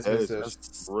extremely dismissive.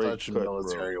 That's such a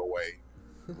military way.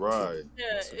 Right.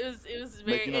 Yeah, it was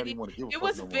very. It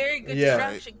was very good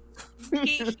yeah. distraction.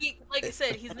 He like I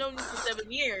said, he's known me for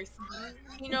 7 years.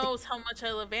 He knows how much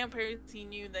I love vampires. He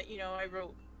knew that I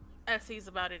wrote essays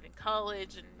about it in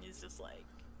college, and he's just like.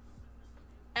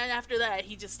 And after that,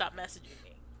 he just stopped messaging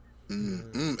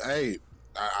me. Hey,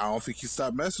 I don't think he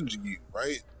stopped messaging you,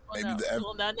 right?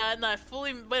 Well, maybe not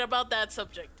fully, but about that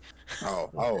subject. Oh,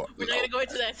 we're not gonna go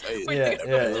into that.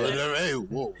 Hey,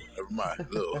 whoa, never mind.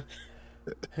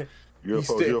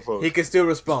 UFO. He can still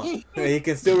respond. He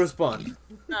can still respond.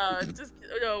 We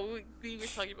were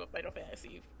talking about Final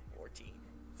Fantasy 14.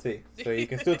 See, so he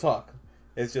can still talk.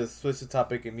 It's just switch the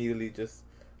topic immediately. Just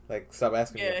like stop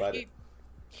asking me about it.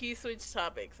 He switched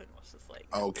topics and was just like.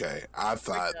 Okay, I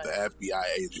thought the FBI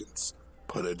agents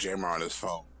put a jammer on his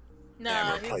phone.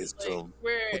 No, he's like,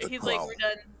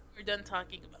 we're done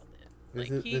talking about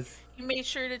this. Like he made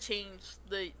sure to change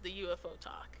the UFO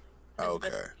talk.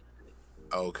 Okay,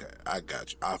 I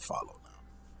got you. I follow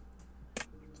now.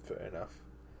 Fair enough.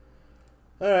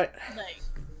 All right. Nice.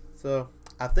 So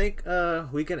I think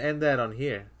we can end that on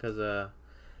here because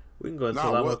we can go into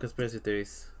a lot more conspiracy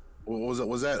theories.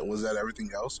 Was that everything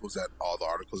else? Was that all the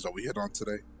articles that we hit on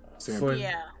today?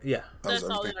 Yeah. That's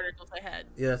all the articles I had.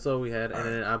 Yeah, that's all we had, and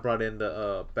then I brought in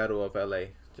the Battle of LA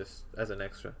just as an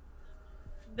extra.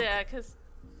 Yeah, because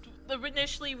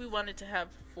initially we wanted to have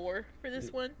 4 for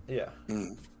this one. Yeah.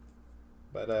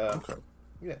 But okay.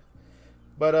 Yeah.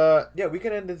 But yeah, we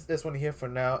can end this one here for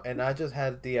now, and I just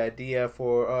had the idea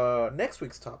for next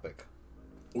week's topic,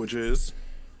 which is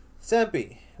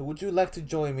Sampi. Would you like to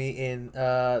join me in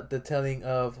the telling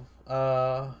of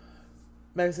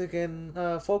Mexican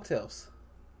folktales?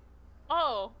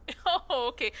 Oh,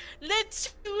 okay.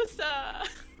 Lechuza.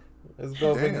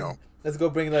 Let's go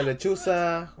bring La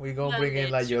Lechuza. We're gonna bring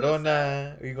in La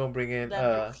Llorona. We're gonna bring in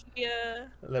La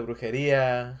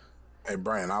Brujeria. Hey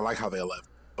Brian, I like how they left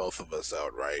both of us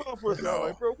out, right? Bro, we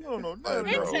don't know nothing.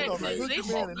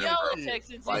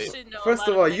 First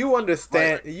of all, you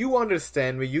understand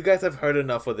me. You guys have heard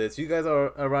enough of this. You guys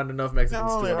are around enough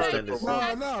Mexicans to understand this.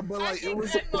 No, but like it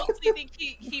was. I mostly think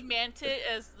he meant it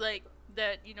as like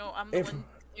that. I'm the one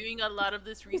doing a lot of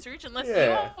this research. Unless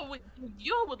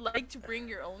you all would like to bring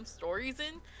your own stories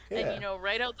in and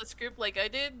write out the script like I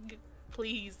did.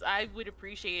 Please, I would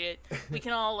appreciate it. We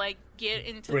can all like get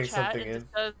into the chat and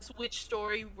discuss which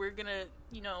story we're gonna,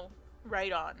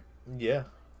 write on. Yeah.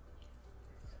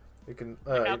 We can.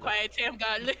 Look how quiet Sam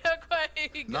got. Look how quiet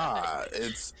he got.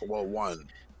 It's one,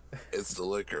 it's the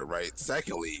liquor, right?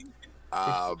 Secondly,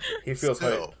 he feels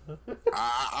hurt.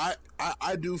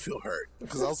 I do feel hurt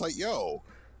because I was like, yo,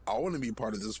 I want to be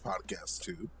part of this podcast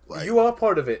too. Like, you are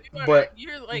part of it,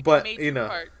 you're like but major you know,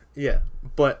 part. yeah,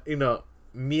 but you know,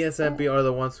 me and Sampi are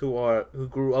the ones who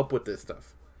grew up with this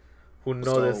stuff, who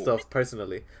know this stuff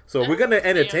personally. So we're gonna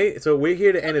entertain. So we're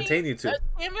here to entertain you too.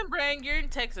 Sam and Brian, you're in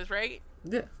Texas, right?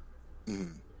 Yeah.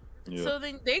 Mm-hmm. Yeah. So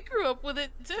then they grew up with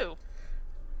it too.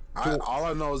 All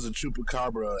I know is the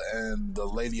Chupacabra and the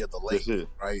Lady of the Lake,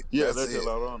 right? Yeah, that's it.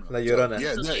 La Llorona.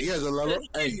 Yeah, the La Llorona.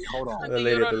 Hey, hold on. The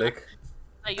Lady of the Lake.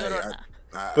 La Llorona.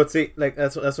 But see, like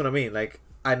that's what I mean. Like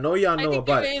I know y'all know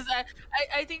about it.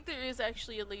 I think there is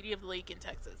actually a Lady of the Lake in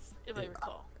Texas, if I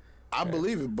recall. I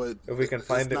believe it, but if we can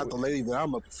find it's not the lady that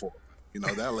I'm looking for. You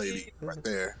know that lady right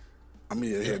there. I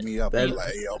mean, hit me up. And be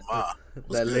like, hey, yo, ma.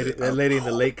 That lady in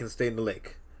the lake can stay in the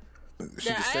lake.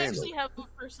 I actually have a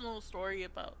personal story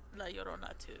about La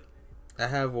Llorona too. I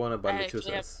have one about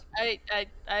Lechuzas. I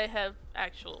have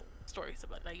actual stories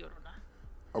about La Llorona.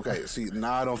 Okay, see,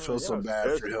 now I don't feel so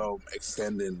bad for him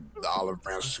extending the olive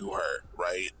branch to her,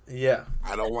 right? Yeah.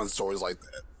 I don't want stories like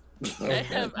that.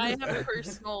 I have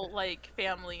personal like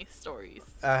family stories.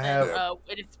 I have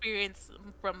an experience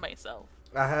from myself.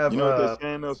 I have. You know what they're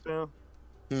saying though,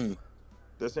 Sam?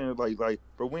 They're saying like,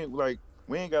 but we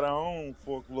ain't got our own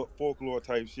folklore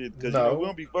type shit because you know, we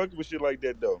don't be fucking with shit like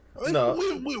that though. No,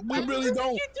 we really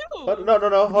don't.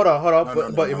 No. Hold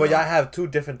on. But y'all have two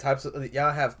different types.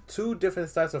 Y'all have two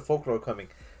different types of folklore coming.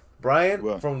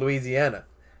 Brian from Louisiana.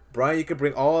 Brian, you can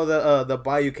bring all the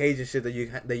Bayou Cajun shit that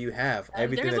you have,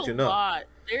 everything that you know.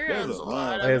 There's a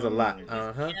lot. There's a lot.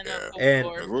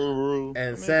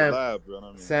 And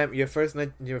Sam, your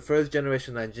first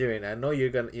generation Nigerian. I know you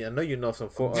know some.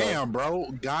 Damn, bro,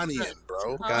 Ghanaian,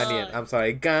 bro. Ghanaian. I'm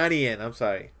sorry, Ghanaian. I'm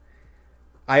sorry.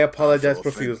 I apologize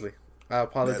profusely.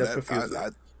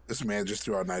 This man just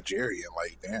threw out Nigerian.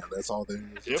 Like, damn, that's all they.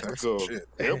 Shit.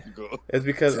 It's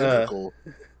because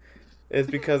It's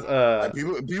because like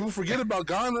people forget about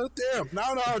Ghana. Damn,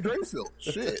 now Drake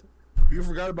shit. You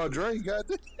forgot about Drake,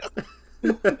 goddamn.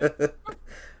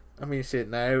 I mean, shit.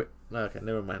 Now, okay,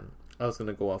 never mind. I was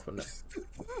gonna go off on that.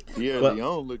 Yeah,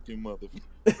 Leon looking mother.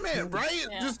 Man, right?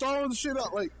 Just throwing the shit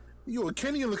out like you a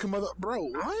Kenya looking mother, bro.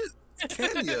 What?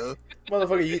 Kenya,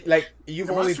 motherfucker.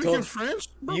 You've only told French?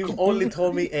 Bro, you've only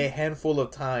told me a handful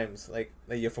of times like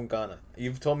that you're from Ghana.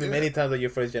 You've told me many times that you're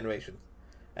first generation.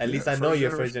 At least I know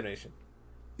you're first generation.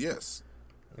 Yes.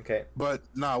 Okay. But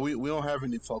we don't have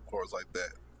any folklores like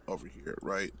that over here,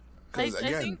 right? Because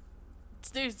I think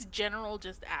there's general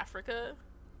just Africa.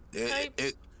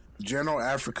 General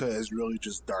Africa is really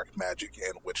just dark magic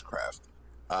and witchcraft.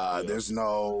 There's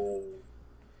no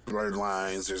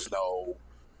bloodlines. There's no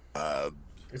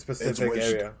specific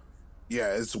area.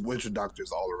 Yeah, it's witch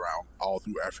doctors all around, all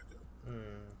through Africa.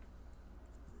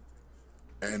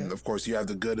 And of course, you have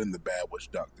the good and the bad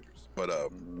witch doctors.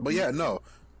 But yeah, no.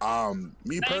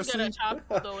 Me personally,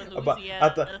 I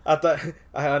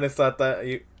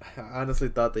honestly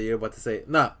thought that you were about to say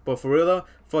but for real though,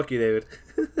 fuck you, David.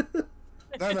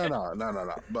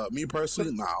 No. But me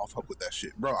personally, I don't fuck with that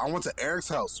shit, bro. I went to Eric's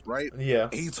house, right? Yeah.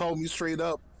 And he told me straight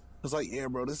up, I was like, yeah,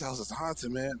 bro, this house is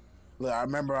haunted, man. Look, I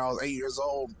remember I was 8 years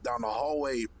old down the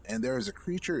hallway, and there was a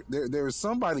creature. There was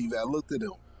somebody that looked at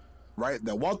him, right?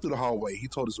 That walked through the hallway. He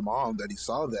told his mom that he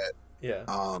saw that.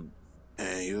 Yeah.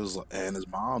 And his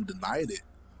mom denied it.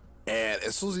 And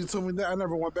as soon as he told me that, I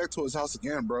never went back to his house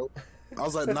again, bro. I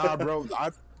was like, nah, bro.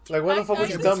 Like, what the fuck would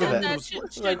you tell me that? That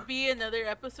should be another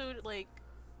episode, like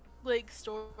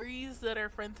stories that our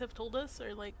friends have told us,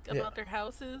 or like about their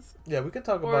houses. Yeah, we can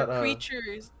talk about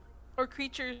creatures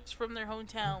from their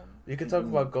hometown. You can talk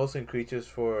about ghosts and creatures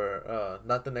for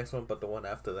not the next one, but the one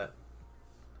after that.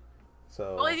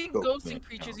 So. Well, I think ghosts and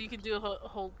creatures you can do a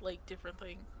whole like different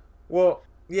thing. Well.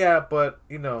 Yeah, but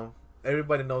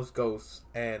everybody knows ghosts,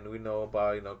 and we know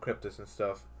about cryptids and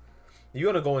stuff. You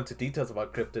want to go into details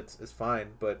about cryptids, it's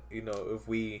fine, but if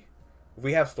we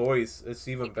have stories, it's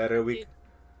even better.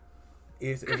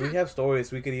 If we have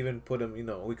stories, we could even put them.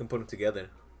 We can put them together.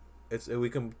 We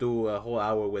can do a whole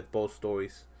hour with both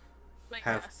stories.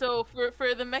 So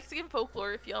for the Mexican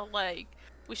folklore, if y'all like,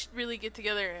 we should really get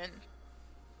together and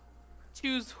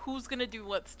choose who's gonna do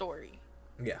what story.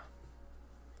 Yeah.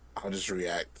 I'll just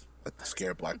react like a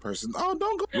scared black person. Oh,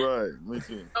 don't go. Right, me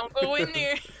too. Don't go in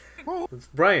there.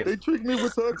 Brian. They tricked me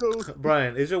with tacos.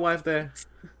 Brian, is your wife there?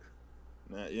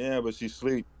 Yeah, but she's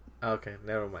asleep. Okay,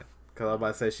 never mind. Because I was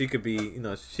about to say, she could be,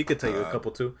 she could tell you a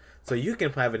couple too. So you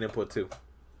can have an input too.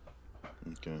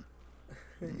 Okay.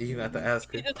 You have to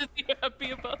ask her. He doesn't seem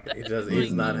happy about that. He does.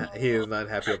 He's not. He is not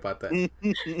happy about that.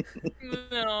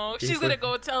 No, she's gonna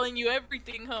go telling you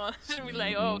everything, huh? She'll be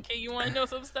like, "Oh, okay, you want to know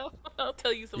some stuff? I'll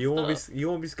tell you some stuff." You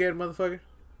won't be scared, motherfucker.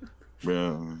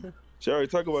 Bro, she already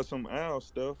talk about some owl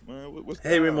stuff, man. What's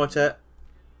hey, Remo chat.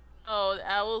 Oh,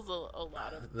 the owl's a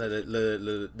lot of.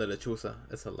 The lechuza.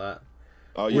 It's a lot.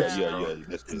 Oh yeah.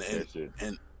 That's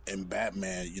and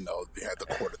Batman, you know, they had the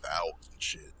Court of the Owls and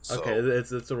shit. So. Okay, it's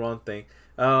the wrong thing.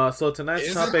 So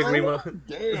tonight's topic, Remo.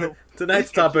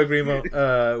 Tonight's topic,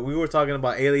 Remo. We were talking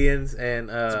about aliens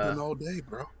and. It's been all day,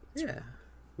 bro. Yeah,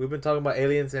 we've been talking about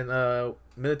aliens and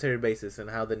military bases and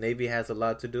how the Navy has a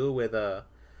lot to do with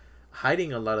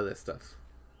hiding a lot of this stuff.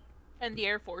 And the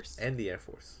Air Force.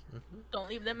 Mm-hmm. Don't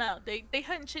leave them out. They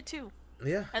hunt shit too.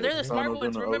 Yeah. And they're the smart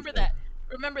ones. Remember that.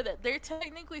 Remember that they're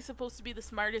technically supposed to be the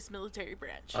smartest military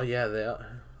branch. Oh yeah, they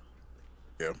are.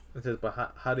 Yeah.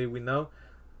 But how do we know?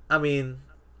 I mean,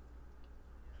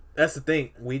 that's the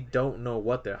thing. We don't know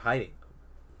what they're hiding,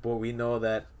 but we know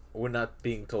that we're not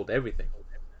being told everything.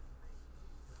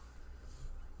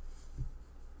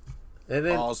 And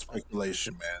then, all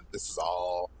speculation, man. This is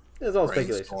all. It's all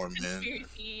speculation.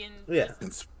 Yeah.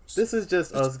 This is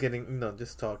just us getting,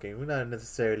 just talking. We're not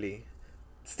necessarily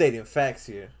stating facts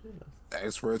here.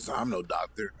 Experts. I'm no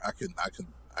doctor. I can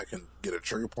get a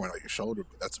trigger point on your shoulder,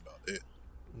 but that's about it.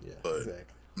 Yeah, but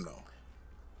exactly. No.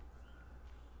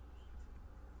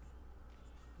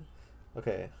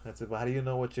 Okay, that's it. But how do you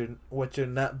know what you're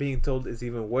not being told is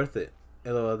even worth it?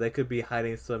 They could be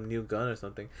hiding some new gun or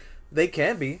something. They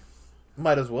can be.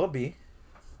 Might as well be.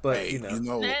 But hey, then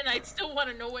I still want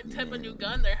to know what type of new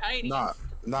gun they're hiding. Nah,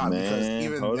 because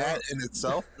even that in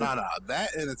itself, that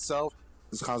in itself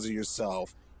is causing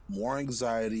yourself more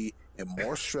anxiety and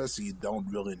more stress you don't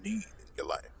really need in your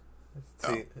life.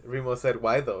 See, Remo said,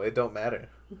 "Why though? It don't matter."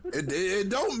 It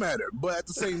don't matter, but at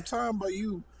the same time, but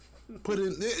you put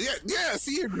in,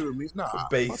 see, you agree with me. Nah,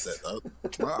 based. I'm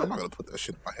not gonna put that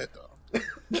shit in my head, though.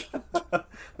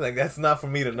 Like that's not for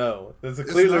me to know. There's a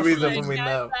clear reason for me to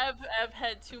know. I've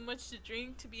had too much to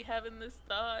drink to be having this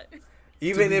thought.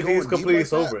 Even if he's completely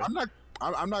sober, I'm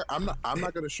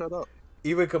not gonna shut up.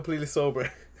 Even completely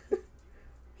sober.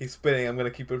 He's spinning. I'm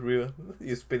gonna keep it real.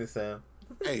 You're spinning, Sam.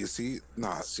 Hey, I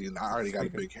already got a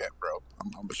big head, bro. I'm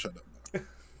gonna shut up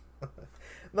now.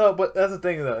 No, but that's the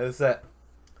thing, though, is that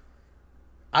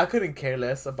I couldn't care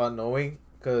less about knowing,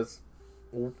 because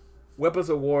weapons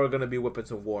of war are gonna be weapons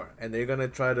of war, and they're gonna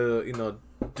try to,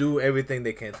 do everything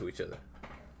they can to each other.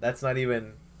 That's not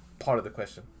even part of the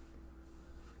question.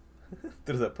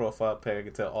 Through the profile pic, I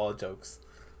can tell all jokes.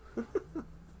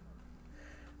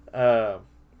 I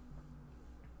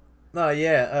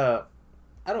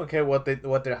don't care what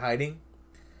they're hiding.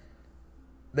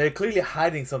 They're clearly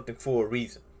hiding something for a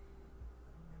reason.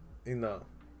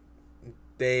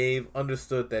 They've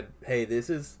understood that, hey, this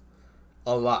is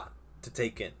a lot to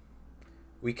take in.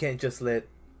 We can't just let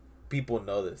people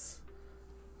know this.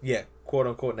 Yeah, quote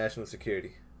unquote national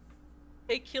security.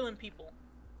 They killing people.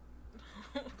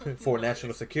 For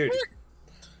national security.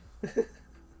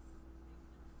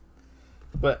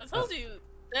 But I told you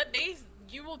that base,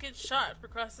 you will get shot for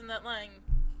crossing that line.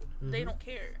 Mm-hmm. They don't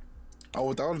care. Oh,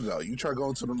 without a doubt, you try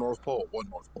going to the North Pole. What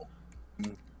North Pole?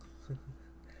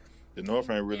 The North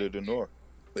ain't really the North.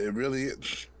 It really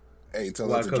is. Hey, tell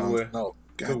that to Jon Snow.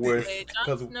 Jon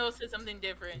Snow said something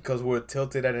different. Because we're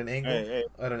tilted at an angle,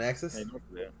 at an axis. Hey, don't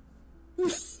do that.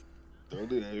 Don't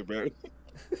do that, bro.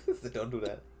 Don't do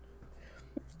that.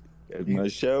 That's my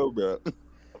show, bro.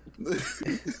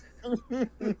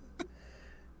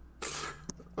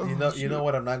 You know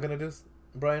what I'm not gonna do,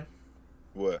 Brian?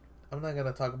 What? I'm not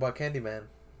gonna talk about Candyman.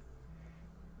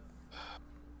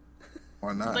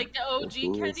 Why not? Like the OG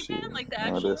Candyman, like the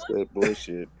actual that's one. That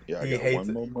bullshit. Yeah, I got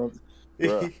one more month.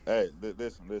 Bro, hey,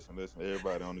 listen,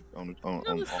 everybody on the Hold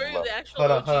on.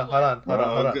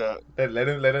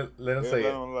 Let him say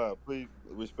it. Lie. Please,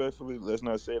 respectfully, let's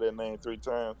not say that name 3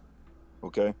 times.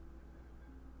 Okay?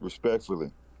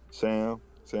 Respectfully,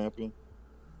 Sampion,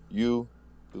 you,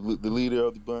 the leader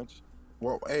of the bunch.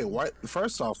 Well, hey,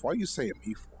 first off, why are you saying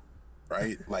me for?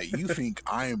 Right? Like, you think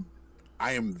I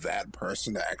am that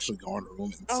person to actually go in the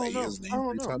room and say his name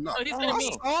 3 times? No, I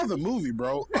saw the movie,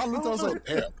 bro. I looked, I was like,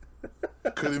 damn.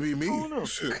 Could it be me?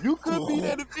 You could be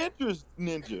that adventurous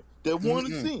ninja that wanted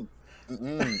to see.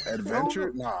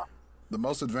 Adventure? Nah. The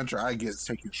most adventure I get is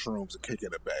taking shrooms and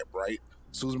kicking it back, right?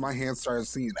 As soon as my hands start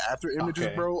seeing after images,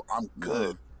 bro, I'm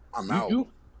good. I'm out.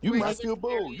 You might feel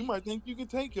bold. You might think you can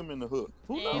take him in the hook.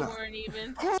 Who knows? They weren't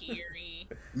even scary.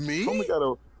 Me?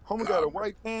 Homie got a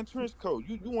white tan trench coat.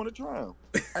 You want to try him?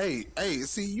 Hey,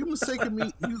 see, you mistaken me.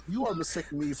 You are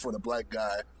mistaking me for the black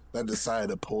guy that decided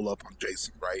to pull up on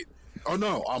Jason, right? Oh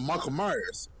no, on Michael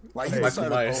Myers. Like he decided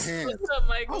to go hands. What's up,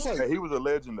 Michael? I was like, Hey, he was a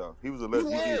legend though. He was a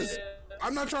legend. He was.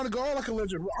 I'm not trying to go out like a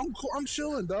legend. Bro. I'm cool. I'm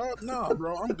chilling, dog. Nah,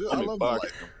 bro, I'm good. I love life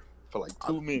for like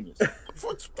 2 minutes.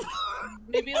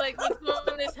 Maybe like, let's go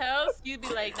in this house. You'd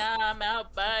be like, nah, I'm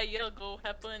out. Bye. You'll go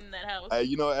have fun in that house. Hey,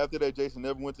 you know, after that, Jason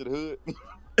never went to the hood.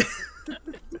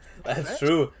 That's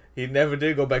true. He never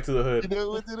did go back to the hood. He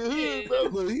never went to the hood, bro.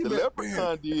 The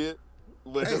leprechaun did.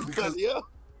 But hey, because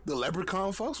the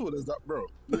leprechaun fucks with us, bro.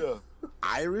 Yeah.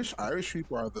 Irish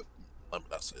people are the. Let me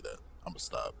not say that. I'm gonna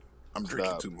stop. I'm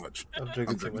drinking too much. I'm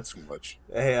drinking too much.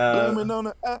 Hey,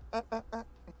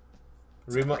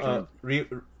 Remo,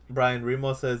 Brian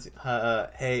Remo says,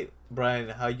 "Hey, Brian,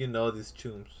 how you know this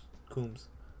Coombs?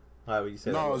 However you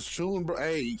said. No, it's Choom, bro.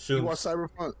 Hey, Shooms. You watch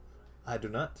Cyberpunk? I do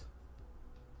not.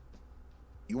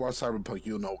 You watch Cyberpunk,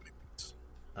 you'll know what it means.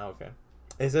 Oh, okay.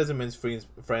 It says it means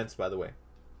friends, by the way.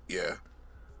 Yeah.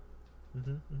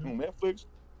 On Netflix.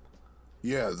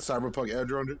 Yeah, the Cyberpunk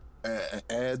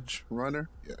Edge Runner.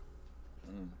 Yeah.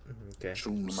 Okay.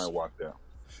 Shooms. I might watch that.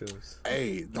 Shooms.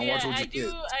 Hey, don't watch what you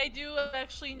get. I do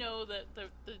actually know that the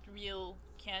real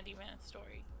Candyman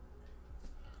story.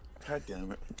 God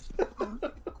damn it.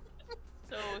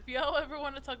 So if y'all ever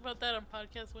want to talk about that on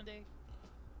podcast one day.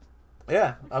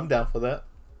 Yeah, I'm down for that.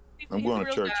 I'm going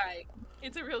to church. Guy.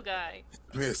 It's a real guy.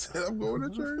 Yes, I'm going to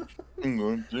church. I'm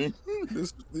going to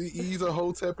He's a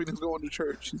hotep and he's going to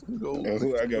church. He's gonna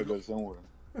go. I gotta go somewhere.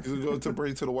 He's gonna go to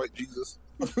pray to the white Jesus.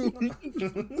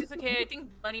 It's okay. I think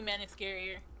Bunny Man is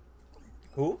scarier.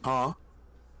 Who? Huh?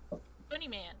 Bunny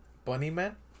Man. Bunny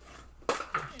Man?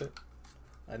 Shit.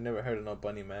 I never heard of no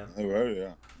Bunny Man. Never heard of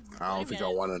that. I don't think I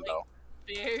want to know.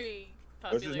 Very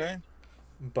popular. What's his name?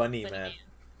 Bunny Man.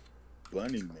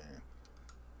 Bunny Man.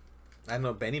 I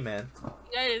know Benny Man.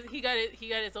 He got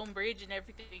his own bridge and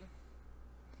everything.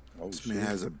 Oh, this man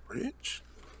has a bridge?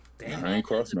 Damn, I ain't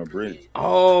crossing a bridge.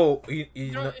 Oh,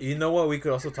 you know what we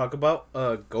could also talk about?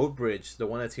 Goat Bridge, the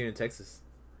one that's here in Texas.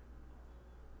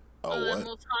 Oh, what? The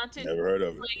most haunted Never heard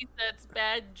of it. place that's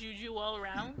bad juju all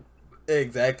around.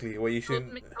 Exactly. Well, you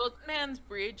should. Goatman's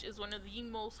Bridge is one of the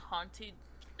most haunted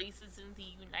places in the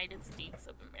United States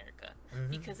of America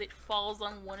because it falls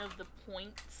on one of the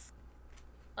points.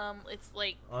 It's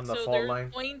like on the fault line.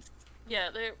 Points, yeah,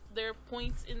 there are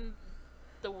points in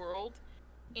the world,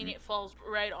 and it falls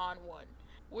right on one.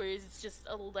 Whereas it's just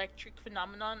an electric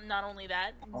phenomenon. Not only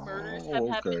that, murders have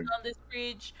happened on this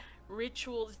bridge.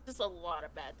 Rituals, just a lot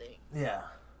of bad things. Yeah,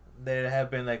 there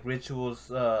have been like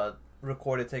rituals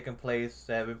recorded taking place.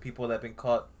 There have been people that have been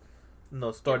caught,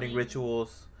 starting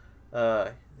rituals.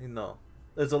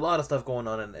 There's a lot of stuff going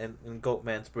on in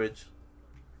Goatman's Bridge.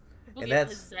 People and get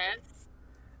that's possessed.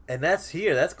 And that's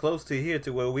here. That's close to here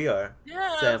to where we are.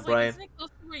 Yeah, Sam Brian. Isn't it close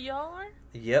to where y'all are?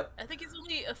 Yep. I think it's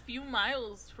only a few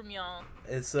miles from y'all.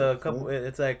 It's a couple.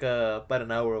 It's like about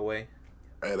an hour away.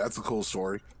 Hey, that's a cool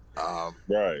story.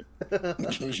 Right. I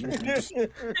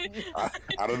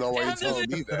don't know why you told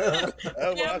me that.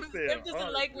 Sam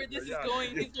doesn't like where this is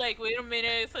going. He's like, wait a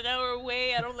minute, it's an hour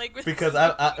away. I don't like where because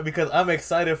this is because I'm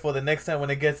excited for the next time when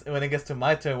it gets to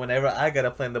my turn. Whenever I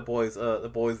gotta plan the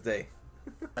boys' day.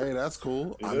 Hey, that's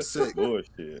cool. Yeah, I'm sick.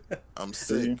 Bullshit. I'm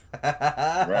sick.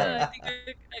 Right. I think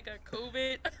I got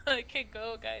COVID. I can't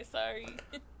go, guys. Sorry.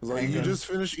 It's like you just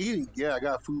finished eating. Yeah, I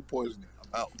got food poisoning.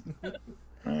 I'm out.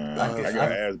 I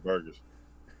got Asperger's.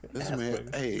 This man,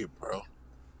 hey, bro.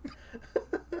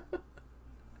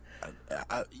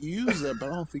 I use that,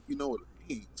 but I don't think you know what it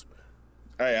means.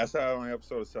 Hey, I saw it on an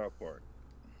episode of South Park.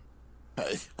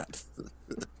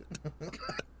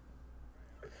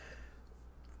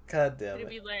 God damn it.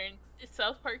 We learned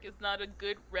South Park is not a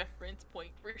good reference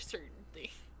point for certain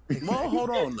things. Well, hold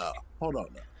on now.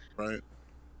 Right?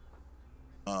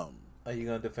 Are you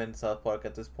gonna defend South Park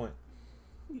at this point?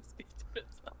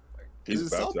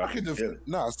 South Park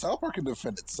can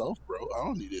defend itself, bro. I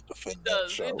don't need to defend that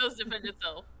show. It does defend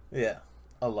itself. Yeah,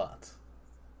 a lot.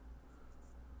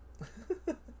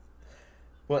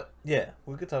 But yeah,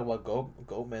 we could talk about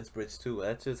Goatman's Bridge too.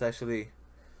 That's just actually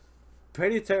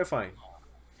pretty terrifying.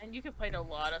 And you can find a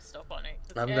lot of stuff on it.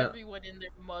 Everyone and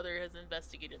their mother has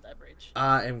investigated that bridge.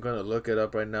 I am gonna look it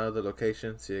up right now, the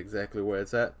location, see exactly where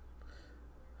it's at.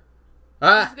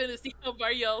 I'm just gonna see how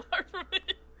far y'all are from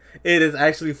it. It is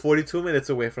actually 42 minutes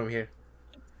away from here.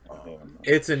 Oh, no.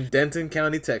 It's in Denton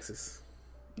County, Texas.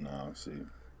 No, see.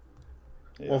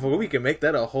 Yeah. Well, we can make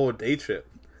that a whole day trip.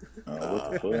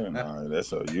 What the fuck? Nah,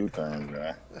 that's a U-turn,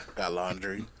 guy. Got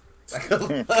laundry.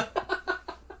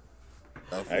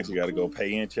 I actually got to go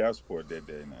pay in child support that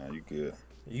day. Nah, you good.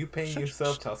 You paying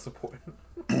yourself child support?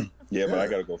 Yeah, but I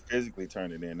got to go physically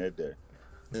turn it in that day.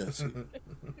 Yeah, see,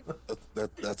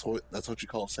 that's what you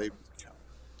call a savings account.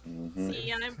 Mm-hmm.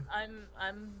 See,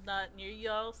 I'm not near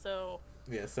y'all, so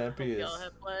yeah, Sampy is. Y'all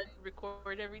have fun,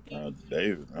 record everything.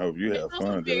 David, I hope you have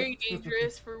fun. It's very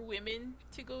dangerous for women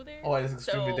to go there. Oh, it's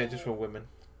extremely dangerous for women.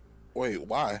 Wait,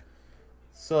 why?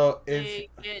 So they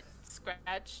get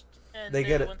scratched, and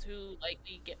they're the ones who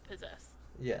likely get possessed.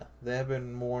 Yeah, they have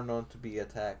been more known to be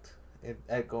attacked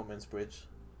at Goldman's Bridge.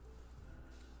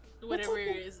 Whatever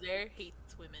is there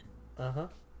hates women. Uh-huh.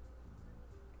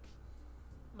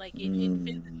 Like it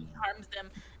physically harms them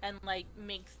and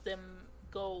makes them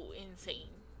go insane.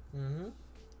 Mm-hmm.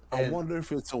 I wonder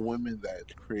if it's a women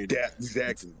that created that.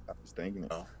 Exactly. I was thinking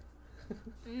it.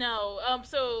 No.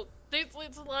 So there's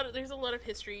a lot of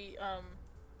history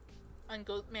on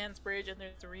Goatman's Bridge, and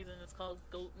there's a reason it's called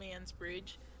Goatman's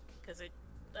Bridge because it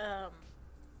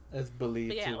it's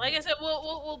believed. Yeah, like I said,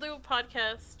 we'll do a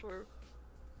podcast or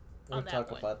we'll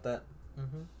talk about that.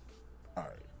 Mm-hmm. All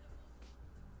right.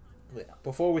 Yeah.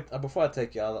 Before I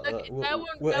take y'all,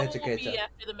 we'll educate y'all.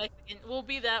 After the Mexican, we'll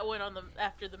be that one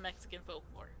after the Mexican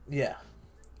folklore. Yeah,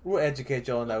 we'll educate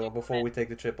y'all on that one before we take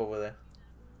the trip over there.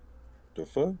 The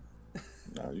fuck?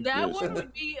 Nah, that one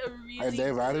would be a really. Hey,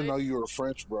 Dave, I didn't know you were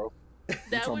French, bro.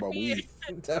 That would about be weed.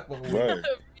 a really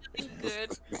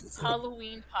good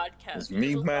Halloween podcast. It's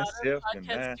me, myself, and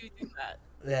podcasts do that.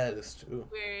 Yeah, that's true.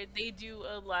 Where they do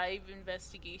a live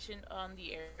investigation on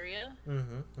the area.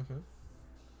 Mm-hmm. Mm-hmm.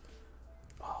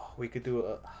 Oh, we could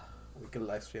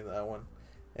live stream that one,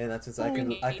 and that's since I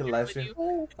can live stream.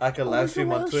 I can live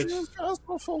stream on Twitch.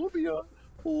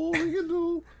 Oh, we can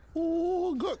do.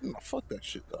 Oh, good. No, fuck that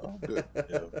shit, though. Good.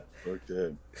 Yeah, fuck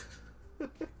that.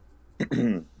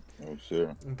 Oh,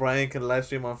 sure. Brian can live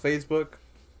stream on Facebook.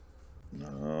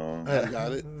 No, I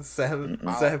got it. Sam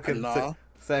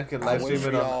can live stream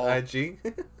it on IG.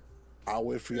 I'll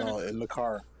wait for y'all in the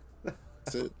car.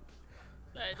 That's it.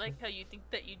 I like how you think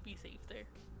that you'd be safe there.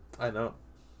 I know.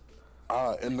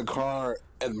 In the car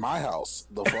at my house.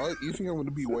 The fuck? You think I'm going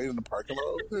to be waiting in the parking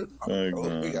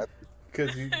lot?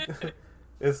 Because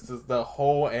it's just the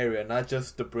whole area, not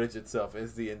just the bridge itself.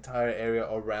 It's the entire area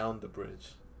around the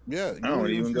bridge. Yeah. I don't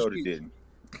even go to Denton.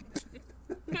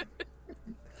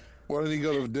 Why did he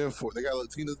go to Denton for? They got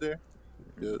Latinas there?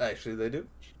 Good. Actually, they do.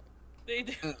 They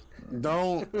do.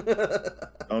 Don't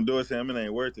do it, Sam. It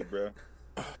ain't worth it, bro.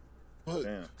 What?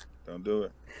 Damn, don't do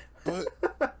it. What?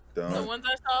 Don't. The ones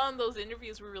I saw in those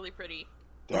interviews were really pretty.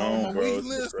 Don't, bro.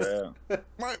 List.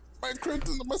 My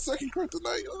second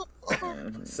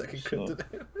kryptonite. Second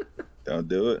kryptonite. Don't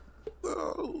do it.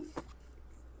 No.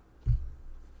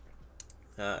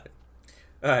 All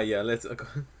right, yeah. Let's go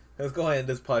ahead and end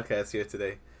this podcast here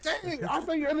today. Dang, I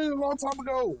think you ended it a long time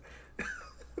ago.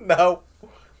 No,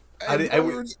 I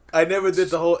never did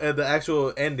the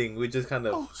actual ending. We just kind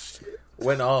of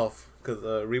went off because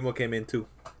Remo came in too.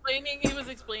 He was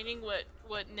explaining what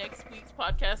next week's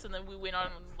podcast, and then we went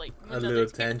on a little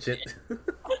tangent.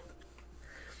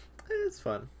 It's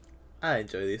fun. I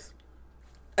enjoy these.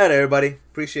 Alright, everybody.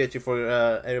 Appreciate you for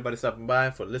everybody stopping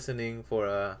by, for listening,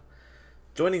 for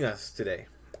joining us today.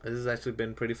 This has actually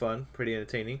been pretty fun, pretty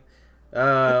entertaining.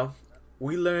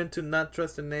 We learned to not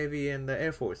trust the Navy and the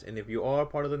Air Force, and if you are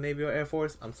part of the Navy or Air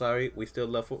Force, I'm sorry. We still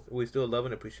love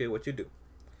and appreciate what you do.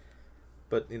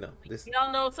 But we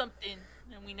all know something,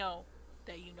 and we know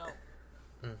that you know.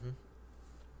 Mm-hmm.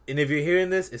 And if you're hearing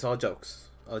this, it's all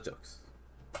jokes. All jokes.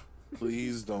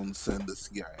 Please don't send the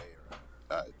CIA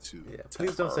to. Yeah.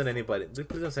 Please don't send anybody.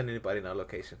 Please don't send anybody in our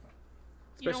location,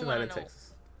 especially not in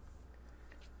Texas.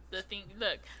 The thing.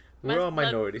 Look. We're all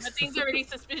minorities. My thing's already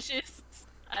suspicious.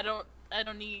 I don't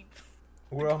need.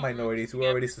 We're all minorities. We're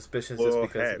already suspicious just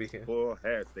because we can. Foil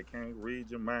hats. They can't read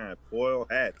your mind. Foil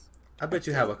hats. I bet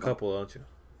you have a couple, don't you?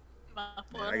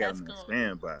 I got them on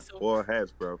standby. Foil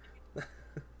hats, bro.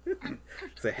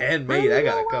 It's a handmade. I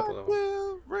got a couple of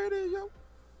them. Radio.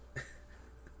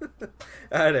 All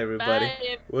right, everybody.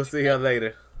 Bye. We'll see y'all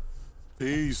later.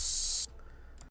 Peace.